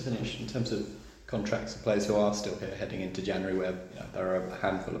 And just to finish, in terms of contracts of players who are still here heading into January, where there are a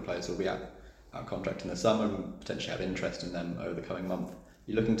handful of players who will be out contract in the summer and potentially have interest in them over the coming month.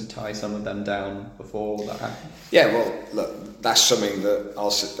 You looking to tie some of them down before that happens? Yeah, well, look, that's something that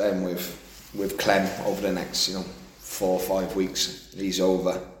I'll sit down with Clem over the next 4 or 5 weeks. He's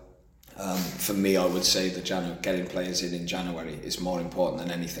over. For me, I would say that getting players in January is more important than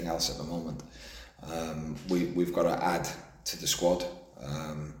anything else at the moment. We've got to add to the squad,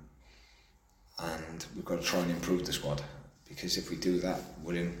 and we've got to try and improve the squad, because if we do that,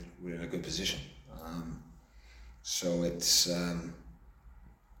 we're in a good position. So it's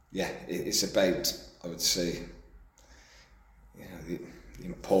it's about, I would say, the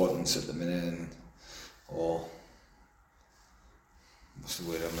importance at the minute, or what's the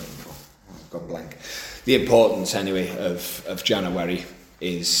word I'm looking for? I've gone blank. The importance, anyway, of January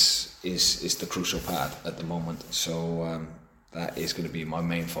is the crucial part at the moment. So that is going to be my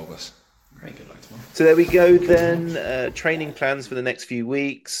main focus. Very good luck tomorrow. So there we go then. Training plans for the next few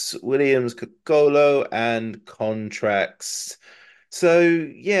weeks. Williams, Kokolo, and contracts. So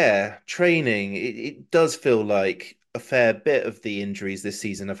yeah, training. It does feel like a fair bit of the injuries this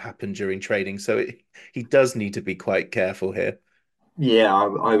season have happened during training. So he does need to be quite careful here. Yeah,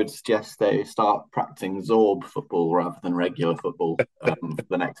 I would suggest they start practicing Zorb football rather than regular football for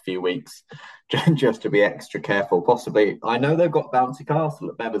the next few weeks, just to be extra careful. Possibly, I know they've got Bouncy Castle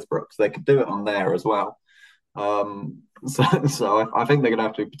at Beversbrook, so they could do it on there as well. So I think they're going to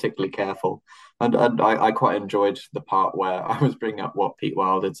have to be particularly careful. And I quite enjoyed the part where I was bringing up what Pete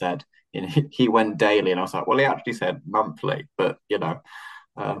Wild had said. He went daily, and I was like, well, he actually said monthly, but I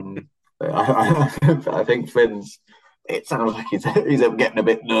think Finn's. It sounds like he's getting a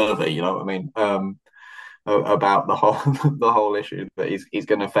bit nervy, you know what I mean, about the whole issue that he's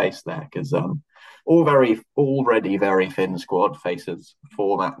going to face there, because already very thin squad faces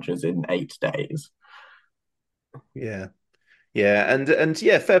 4 matches in 8 days. Yeah, and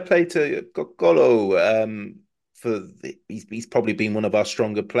yeah, fair play to Golo. he's probably been one of our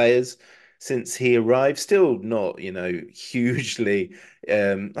stronger players since he arrived. Still not, hugely.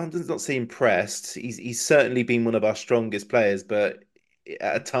 I'm not saying impressed. He's certainly been one of our strongest players, but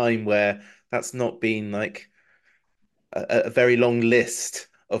at a time where that's not been like a very long list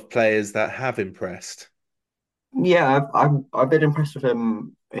of players that have impressed. Yeah, I've been impressed with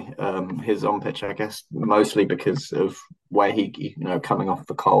him, his on pitch, I guess, mostly because of where coming off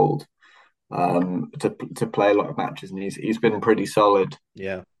the cold, to play a lot of matches, and he's been pretty solid.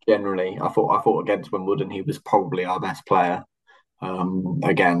 Yeah, generally. I thought against Wimbledon he was probably our best player.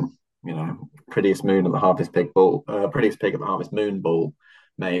 Again, prettiest moon at the Harvest Pig ball, prettiest pig at the Harvest Moon ball,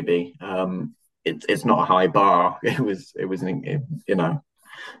 maybe. It's not a high bar.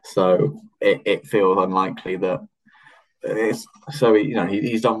 So it feels unlikely that it's so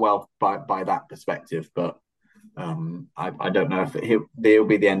he's done well by that perspective, but I don't know if he'll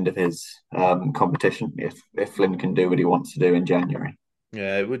be the end of his competition if Flynn can do what he wants to do in January.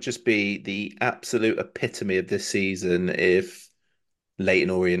 yeah, it would just be the absolute epitome of this season if Leighton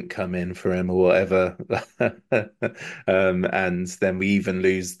Orient come in for him or whatever, and then we even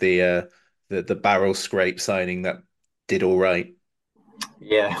lose the Barrel scrape signing that did all right.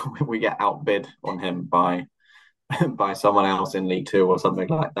 Yeah, we get outbid on him by by someone else in League Two or something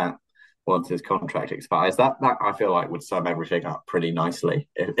like that once his contract expires. That I feel like would sum everything up pretty nicely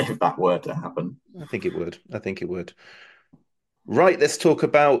if that were to happen. I think it would. I think it would. Right, let's talk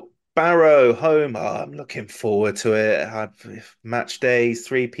about Barrow home. Oh, I'm looking forward to it. Match days,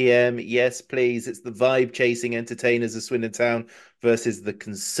 3 p.m. Yes, please. It's the vibe chasing entertainers of Swindon Town versus the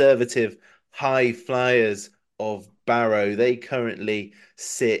conservative high flyers of Barrow. They currently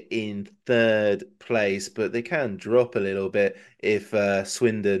sit in third place, but they can drop a little bit if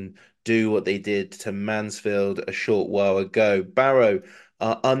Swindon do what they did to Mansfield a short while ago. Barrow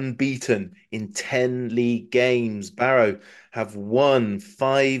are unbeaten in 10 league games. Barrow have won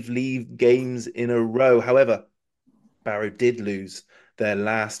 5 league games in a row. However, Barrow did lose their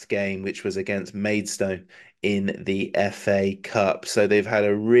last game, which was against Maidstone in the FA Cup. So they've had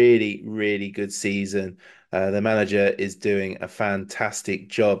a really, really good season. The manager is doing a fantastic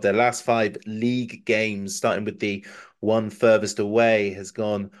job. Their last 5 league games, starting with the one furthest away, has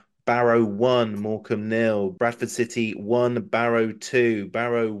gone Barrow 1, Morecambe 0, Bradford City 1, Barrow 2,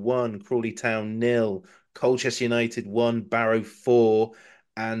 Barrow 1, Crawley Town 0, Colchester United 1, Barrow 4,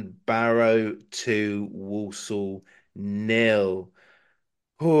 and Barrow 2, Walsall 0.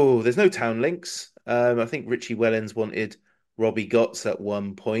 Oh, there's no town links. I think Richie Wellens wanted Robbie Gotts at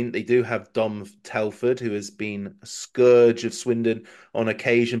one point. They do have Dom Telford, who has been a scourge of Swindon on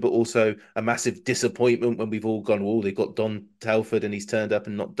occasion, but also a massive disappointment when we've all gone, oh, they've got Don Telford and he's turned up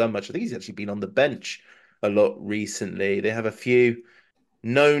and not done much. I think he's actually been on the bench a lot recently. They have a few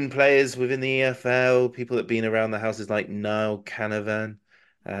known players within the EFL, people that have been around the houses like Niall Canavan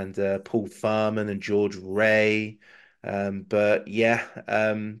and Paul Farman and George Ray. But yeah,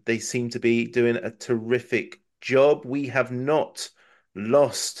 they seem to be doing a terrific job. We have not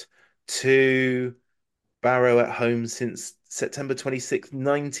lost to Barrow at home since September 26th,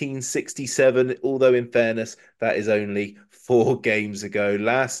 1967. Although, in fairness, that is only 4 games ago.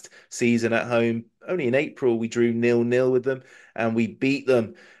 Last season at home, only in April, we drew 0-0 with them and we beat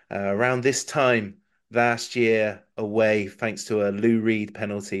them around this time last year away, thanks to a Lou Reed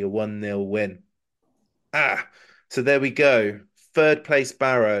penalty, a 1-0 win. So there we go. Third place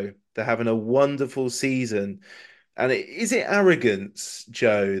Barrow. They're having a wonderful season. And is it arrogance,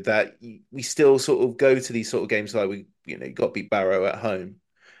 Joe, that we still sort of go to these sort of games like got to beat Barrow at home?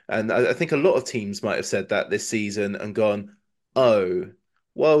 And I think a lot of teams might have said that this season and gone, oh,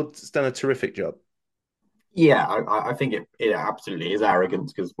 well, it's done a terrific job. Yeah, I think it absolutely is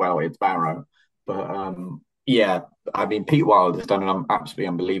arrogance because, well, it's Barrow. But yeah, I mean, Pete Wild has done an absolutely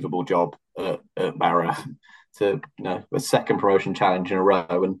unbelievable job at Barrow to a second promotion challenge in a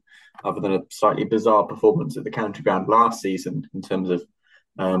row. And other than a slightly bizarre performance at the county ground last season in terms of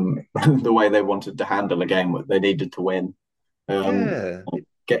the way they wanted to handle a game that they needed to win. Yeah,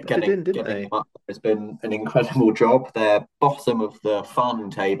 Getting them up has been an incredible job. They're bottom of the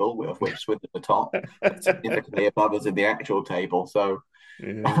fun table, of which Swindon are the top, but significantly above us in the actual table. So,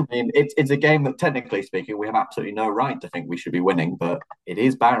 yeah. I mean, it's a game that, technically speaking, we have absolutely no right to think we should be winning, but it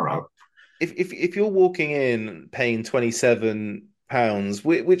is Barrow. If you're walking in paying £27,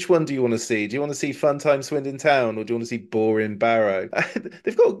 which one do you want to see? Do you want to see Fun Time Swindon Town or do you want to see Boring Barrow?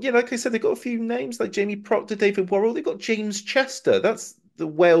 They've got, like I said, they've got a few names like Jamie Proctor, David Worrell. They've got James Chester. That's the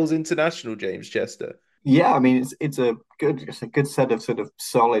Wales international James Chester. Yeah, I mean it's a good set of sort of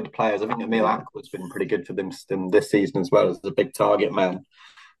solid players. I think Emil Ackwood's been pretty good for them this season as well as a big target man.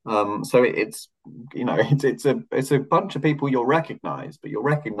 So it's it's a bunch of people you'll recognise, but you'll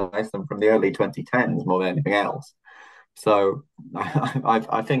recognise them from the early 2010s more than anything else. So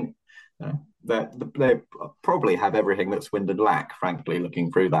I think that they probably have everything that Swindon lack, frankly,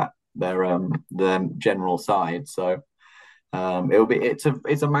 looking through that their general side. So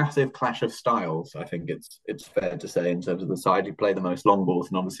it's a massive clash of styles. I think it's fair to say in terms of the side who play the most long balls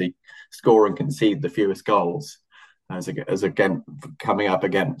and obviously score and concede the fewest goals, as again coming up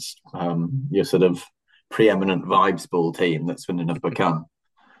against your sort of preeminent vibes ball team that Swindon have become.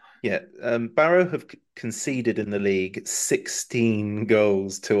 Yeah, Barrow have conceded in the league 16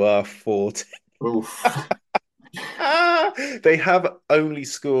 goals to our 40. Oof. They have only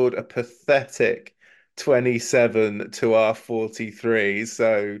scored a pathetic 27 to our 43.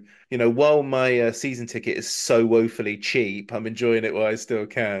 So, while my season ticket is so woefully cheap, I'm enjoying it while I still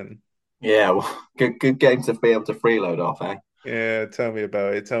can. Yeah, well, good game to be able to freeload off, eh? Yeah, tell me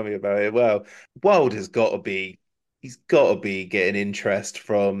about it. Tell me about it. Well, Wild has got to be, he's got to be getting interest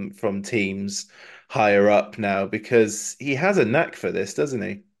from teams higher up now because he has a knack for this, doesn't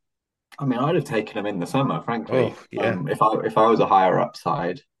he? I mean, I'd have taken him in the summer, Oh, frankly. yeah. If I was a higher up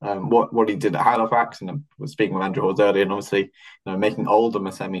side, what he did at Halifax, and I was speaking with Andrew Hawes earlier, and obviously, making Oldham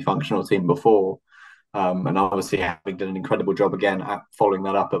a semi-functional team before, and obviously having done an incredible job again at following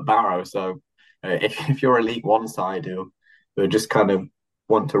that up at Barrow. So, if you're a League One side who just kind of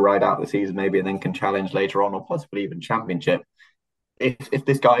want to ride out the season maybe and then can challenge later on, or possibly even Championship, if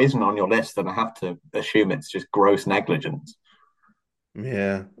this guy isn't on your list, then I have to assume it's just gross negligence.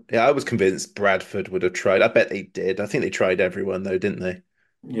 Yeah. Yeah, I was convinced Bradford would have tried. I bet they did. I think they tried everyone though, didn't they?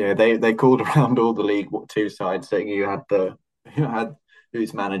 Yeah, they called around all the League Two sides, saying you had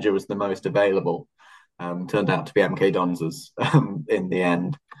whose manager was the most available. Turned out to be MK Dons in the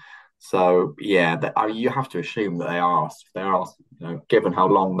end. So yeah, you have to assume that they asked, given how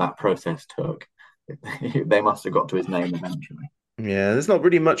long that process took, they must have got to his name eventually. Yeah, there's not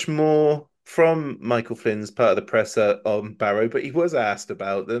really much more from Michael Flynn's part of the presser on Barrow, but he was asked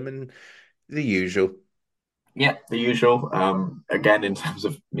about them and the usual. Yeah, the usual. Again, in terms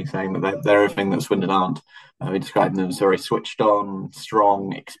of me saying that they're everything that Swindon aren't, we describe them as very switched on,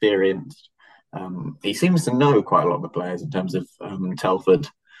 strong, experienced. He seems to know quite a lot of the players in terms of Telford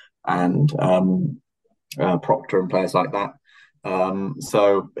and Proctor and players like that.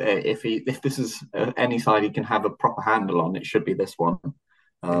 So if this is any side he can have a proper handle on, it should be this one.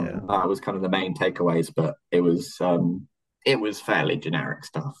 Yeah. That was kind of the main takeaways, but it was fairly generic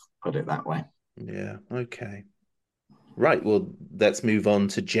stuff, put it that way. Yeah. Okay. Right. Well, let's move on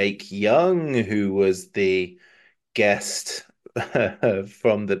to Jake Young, who was the guest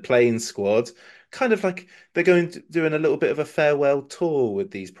from the playing squad. Kind of like they're doing a little bit of a farewell tour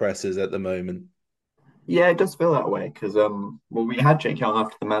with these pressers at the moment. Yeah, it does feel that way because well, we had Jake Young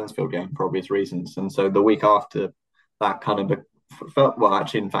after the Mansfield game for obvious reasons, and so the week after that kind of felt well.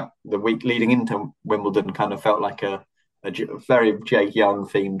 Actually, in fact, the week leading into Wimbledon kind of felt like a very Jake Young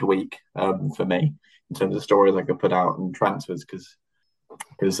themed week for me in terms of stories I could put out and transfers because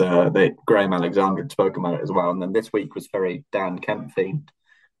Graham Alexander had spoken about it as well, and then this week was very Dan Kemp themed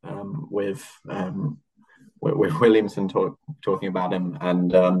um, with um, with Williamson talking about him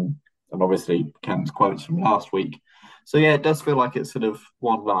and obviously Kemp's quotes from last week. So yeah, it does feel like it's sort of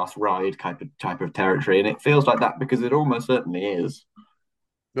one last ride type of territory, and it feels like that because it almost certainly is.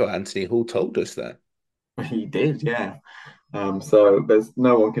 Well, Anthony Hall told us that. He did, yeah. So there's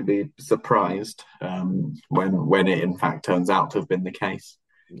no one can be surprised when it in fact turns out to have been the case.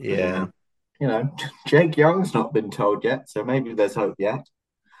 But Yeah. Jake Young's not been told yet, so maybe there's hope yet.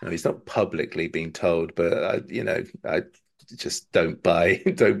 No, he's not publicly being told, but I just don't buy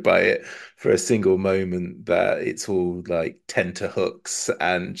don't buy it for a single moment that it's all like tenterhooks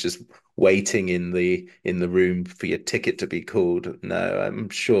and just waiting in the room for your ticket to be called. No, I'm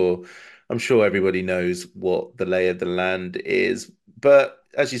sure everybody knows what the lay of the land is. But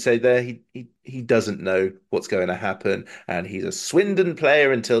as you say there, he doesn't know what's going to happen, and he's a Swindon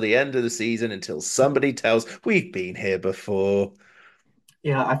player until the end of the season, until somebody tells we've been here before.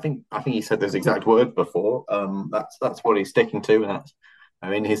 Yeah, I think he said those exact words before. That's what he's sticking to, and that's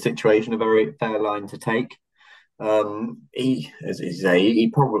I mean his situation a very fair line to take. As you say, he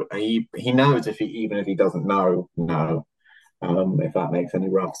probably he knows if he even if he doesn't know, no, if that makes any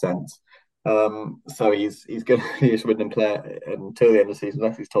rough sense. So he's going to be a Swindon player until the end of the season,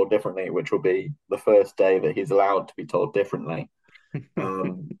 unless he's told differently, which will be the first day that he's allowed to be told differently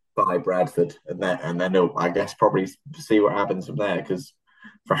by Bradford, and then he'll, I guess, probably see what happens from there because.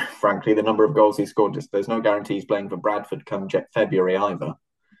 Frankly, the number of goals he scored, just there's no guarantees playing for Bradford come February either.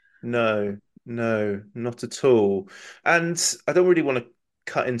 No, no, not at all. And I don't really want to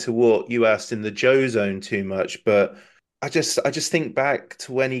cut into what you asked in the Joe Zone too much, but I just think back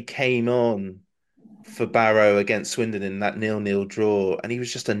to when he came on for Barrow against Swindon in that 0-0 draw, and he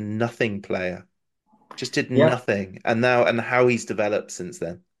was just a nothing player, just did Yeah. nothing, and how he's developed since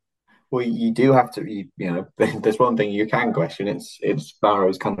then. Well, you do have to, there's one thing you can question. It's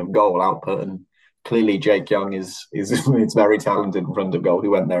Barrow's kind of goal output, and clearly Jake Young is is very talented in front of goal. He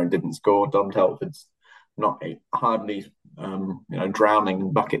went there and didn't score. Dom Telford's not hardly drowning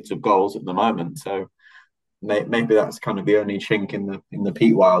in buckets of goals at the moment. So maybe that's kind of the only chink in the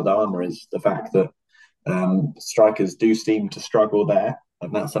Pete Wild armor, is the fact that strikers do seem to struggle there,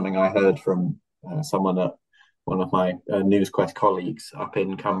 and that's something I heard from someone at one of my NewsQuest colleagues up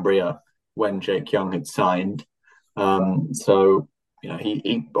in Cumbria when Jake Young had signed. So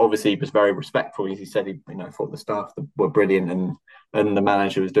he obviously was very respectful. He said he thought the staff were brilliant and the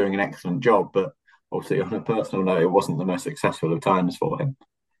manager was doing an excellent job, but obviously on a personal note, it wasn't the most successful of times for him.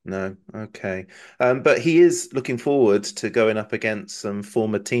 No, okay. But he is looking forward to going up against some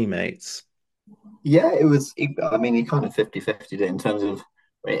former teammates. Yeah, it was. He kind of 50-50 in terms of,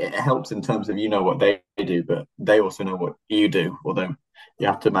 it helps in terms of what they do, but they also know what you do. Although you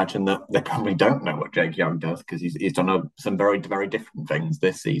have to imagine that they probably don't know what Jake Young does, because he's done some very, very different things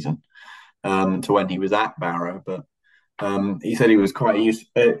this season to when he was at Barrow. But he said he was quite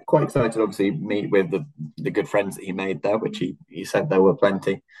excited to obviously meet with the good friends that he made there, which he said there were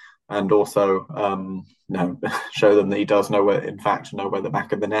plenty, and also show them that he does know where the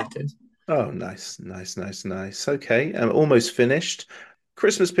back of the net is. Oh, nice. Okay, I'm almost finished.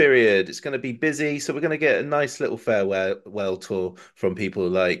 Christmas period, it's going to be busy, so we're going to get a nice little farewell tour from people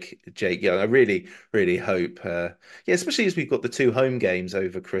like Jake Young. I really, really hope, especially as we've got the 2 home games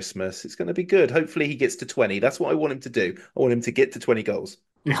over Christmas, it's going to be good. Hopefully he gets to 20. That's what I want him to do. I want him to get to 20 goals.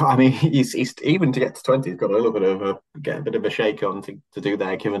 Yeah, he's even to get to 20, he's got a little bit of a shake on to do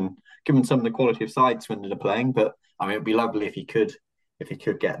there, given some of the quality of sides Swindon are playing. But it'd be lovely if he could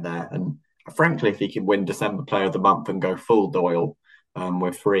get there, and frankly, if he could win December Player of the Month and go full Doyle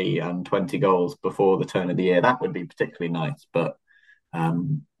with 3 and 20 goals before the turn of the year, that would be particularly nice. But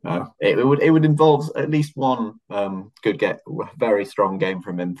it would involve at least one very strong game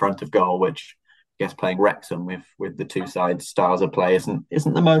from in front of goal, which I guess playing Wrexham with the 2 sides styles of play isn't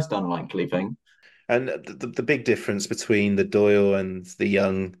the most unlikely thing. And the big difference between the Doyle and the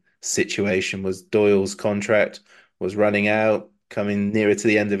Young situation was Doyle's contract was running out, coming nearer to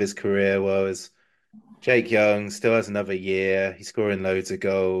the end of his career, whereas Jake Young still has another year. He's scoring loads of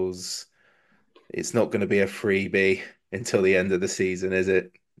goals. It's not going to be a freebie until the end of the season, is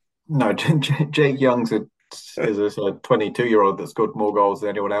it? No, Jake Young's is a 22-year-old that scored more goals than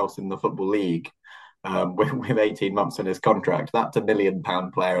anyone else in the Football League with 18 months in his contract. That's a £1 million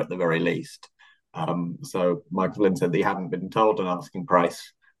player at the very least. So Michael Flynn said that he hadn't been told an asking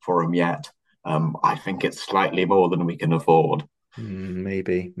price for him yet. I think it's slightly more than we can afford.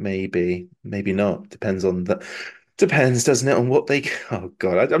 Maybe not. Depends, doesn't it, on what they... Oh,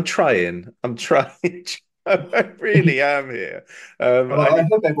 God, I'm trying. I really am here. I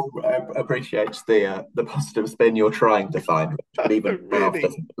hope everyone appreciates the positive spin you're trying to find, but even Ralph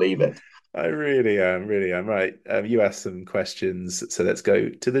doesn't believe it. I really am. Right. You asked some questions, so let's go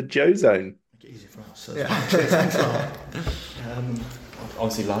to the Joe Zone. Easy for us. Thanks a lot.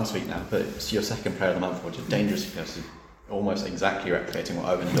 Obviously last week now, but it's your second Player of the Month, which is dangerous because it's almost exactly replicating what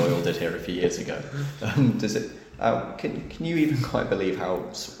Owen Doyle did here a few years ago. Does it? Can you even quite believe how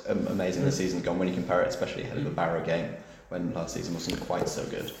amazing the season's gone when you compare it, especially ahead of the Barrow game when last season wasn't quite so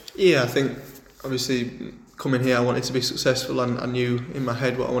good? Yeah, I think obviously coming here I wanted to be successful and I knew in my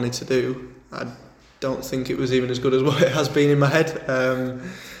head what I wanted to do. I don't think it was even as good as what it has been in my head.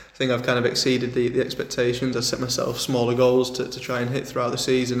 I think I've kind of exceeded the expectations. I set myself smaller goals to try and hit throughout the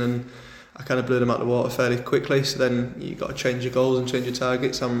season, and I kind of blew them out of the water fairly quickly. So then you've got to change your goals and change your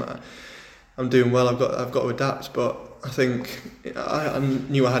targets. I'm doing well. I've got to adapt, but I think I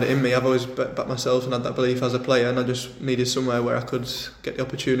knew I had it in me. I've always backed myself and had that belief as a player, and I just needed somewhere where I could get the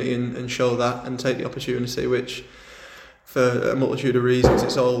opportunity and show that and take the opportunity, which for a multitude of reasons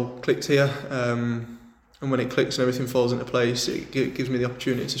it's all clicked here. And when it clicks and everything falls into place, it gives me the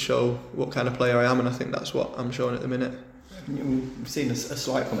opportunity to show what kind of player I am, and I think that's what I'm showing at the minute. We've seen a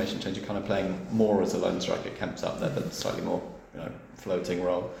slight formation change. You're kind of playing more as a lone striker. Kemp's up there, but slightly more floating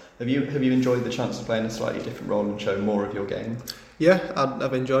role. Have you enjoyed the chance to play in a slightly different role and show more of your game? Yeah,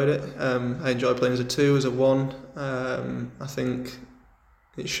 I've enjoyed it. I enjoy playing as a 2, as a 1. I think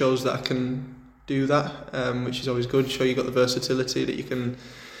it shows that I can do that, which is always good. Show you got the versatility that you can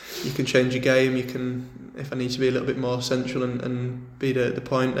change your game. You can, if I need to be a little bit more central and be the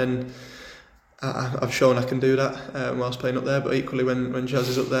point, then I've shown I can do that whilst playing up there, but equally when Jazz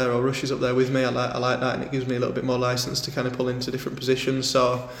is up there or Rush is up there with me, I like that, and it gives me a little bit more licence to kind of pull into different positions.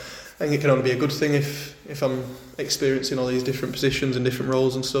 So I think it can only be a good thing if I'm experiencing all these different positions and different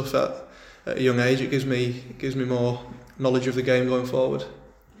roles and stuff at a young age. It gives me more knowledge of the game going forward.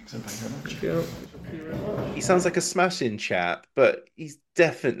 Thank you very much. He sounds like a smashing chap, but he's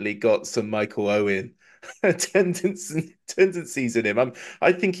definitely got some Michael Owen tendencies in him.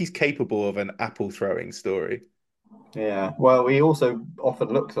 I think he's capable of an apple throwing story. Yeah, well, he also often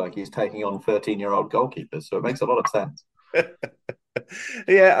looks like he's taking on 13-year-old goalkeepers, so it makes a lot of sense.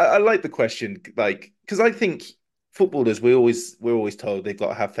 Yeah, I like the question, like, because I think footballers, we're always told they've got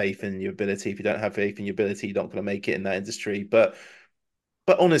to have faith in your ability. If you don't have faith in your ability, you're not going to make it in that industry. But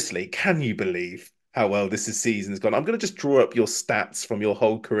honestly, can you believe how well this season has gone? I'm going to just draw up your stats from your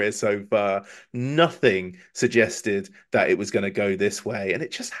whole career so far. Nothing suggested that it was going to go this way, and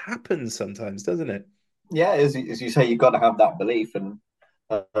it just happens sometimes, doesn't it? Yeah, as you say, you've got to have that belief. And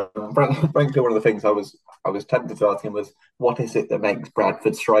frankly, one of the things I was tempted to ask him was, what is it that makes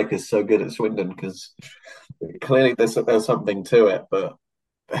Bradford strikers so good at Swindon? Because clearly there's something to it, but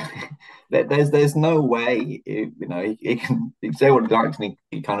there's no way, he can say what he likes, and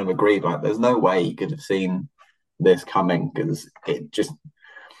he kind of agreed. Like, there's no way he could have seen this coming, because it just,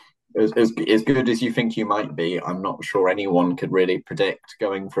 as good as you think you might be, I'm not sure anyone could really predict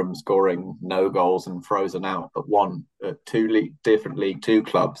going from scoring no goals and frozen out at different League Two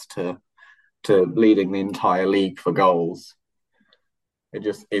clubs to leading the entire league for goals. It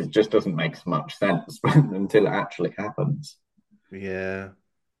just doesn't make so much sense until it actually happens. Yeah.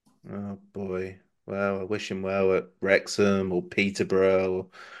 Oh boy. Well, I wish him well at Wrexham or Peterborough or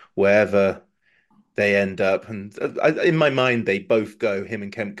wherever they end up. And in my mind, they both go, him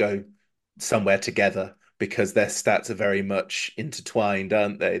and Kemp go somewhere together, because their stats are very much intertwined,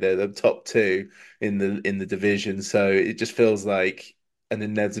 aren't they? They're the top two in the division. So it just feels like an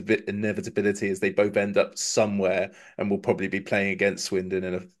inevitability as they both end up somewhere, and will probably be playing against Swindon.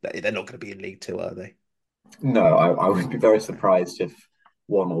 And they're not going to be in League Two, are they? No, I would be very surprised if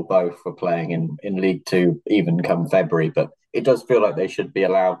one or both were playing in League Two, even come February. But it does feel like they should be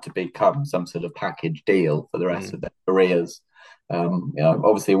allowed to become some sort of package deal for the rest of their careers.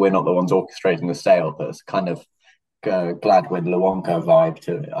 Obviously we're not the ones orchestrating the sale, but it's kind of Gladwin Luonka vibe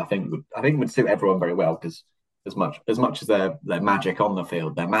to it. I think would suit everyone very well, because as much as their magic on the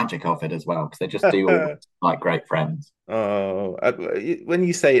field, their magic off it as well, because they just do all like great friends. Oh, when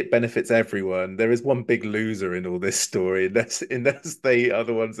you say it benefits everyone, there is one big loser in all this story, unless they are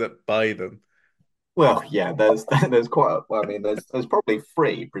the ones that buy them. Well, yeah, there's quite. I mean, there's probably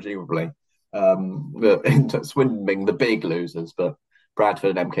three, presumably. Swindon being the big losers, but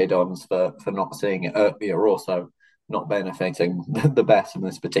Bradford and MK Dons for not seeing it earlier, also not benefiting the best in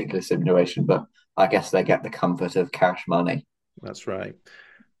this particular situation. But I guess they get the comfort of cash money. That's right.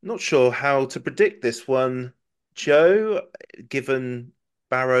 Not sure how to predict this one, Joe, given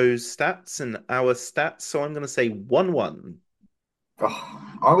Barrow's stats and our stats. So I'm going to say 1-1.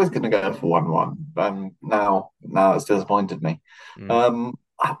 Oh, I was going to go for 1-1. Now it's disappointed me.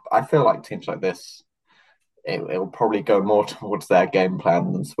 I feel like teams like this, it'll probably go more towards their game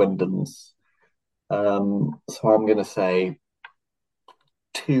plan than Swindon's. So I'm going to say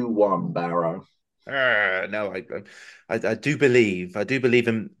 2-1 Barrow. No, I do believe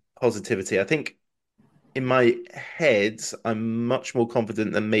in positivity. I think in my head, I'm much more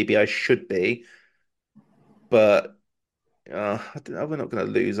confident than maybe I should be. But we're not going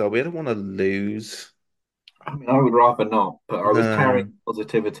to lose, are we? I don't want to lose. I mean, I would rather not, but I was No. carrying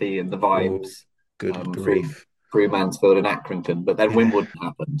positivity and the Oh, vibes good grief. through Mansfield and Accrington, but then Yeah. Wimbledon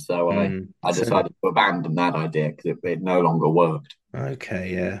happened, so I decided to abandon that idea because it no longer worked.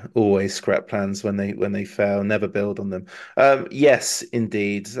 Okay, yeah. Always scrap plans when they fail, never build on them. Yes,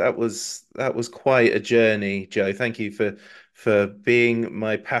 indeed. That was quite a journey, Joe. Thank you for being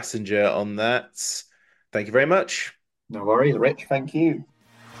my passenger on that. Thank you very much. No worries, Rich. Thank you.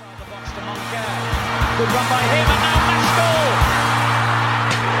 Good run by him, and now Maskell.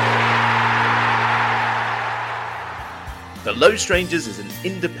 The Low Strangers is an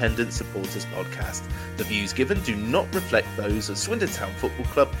independent supporters podcast. The views given do not reflect those of Swindon Town Football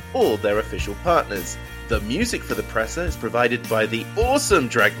Club or their official partners. The music for the presser is provided by the awesome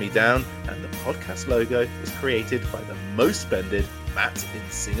Drag Me Down, and the podcast logo was created by the most spended Matt in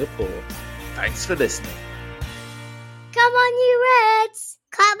Singapore. Thanks for listening. Come on, you Reds!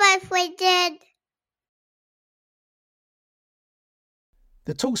 Come on, Swindon!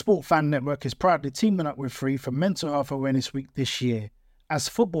 The TalkSport Fan Network is proudly teaming up with Free for Mental Health Awareness Week this year. As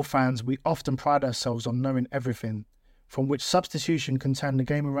football fans, we often pride ourselves on knowing everything, from which substitution can turn the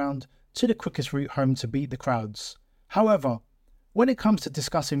game around to the quickest route home to beat the crowds. However, when it comes to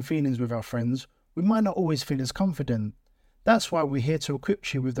discussing feelings with our friends, we might not always feel as confident. That's why we're here to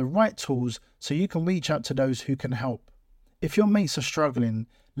equip you with the right tools so you can reach out to those who can help. If your mates are struggling,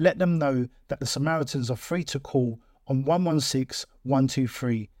 let them know that the Samaritans are free to call on 116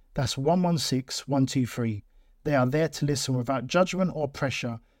 123. That's 116 123. They are there to listen without judgment or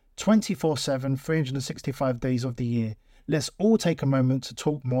pressure, 24/7, 365 days of the year. Let's all take a moment to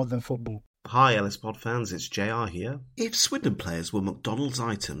talk more than football. Hi Ellis Pod fans, it's JR here. If Swindon players were McDonald's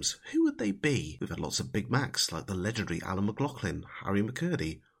items, who would they be? We've had lots of Big Macs like the legendary Alan McLaughlin, Harry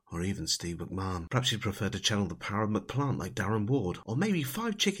McCurdy, or even Steve McMahon. Perhaps you'd prefer to channel the power of McPlant like Darren Ward, or maybe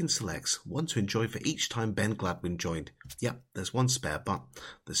 5 chicken selects, one to enjoy for each time Ben Gladwin joined. Yep, there's one spare, but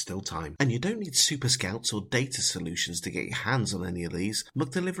there's still time. And you don't need Super Scouts or data solutions to get your hands on any of these.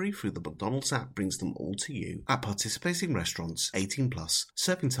 McDelivery through the McDonald's app brings them all to you. At participating restaurants, 18+.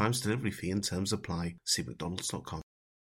 Serving times, delivery fee and terms apply. See mcdonalds.com.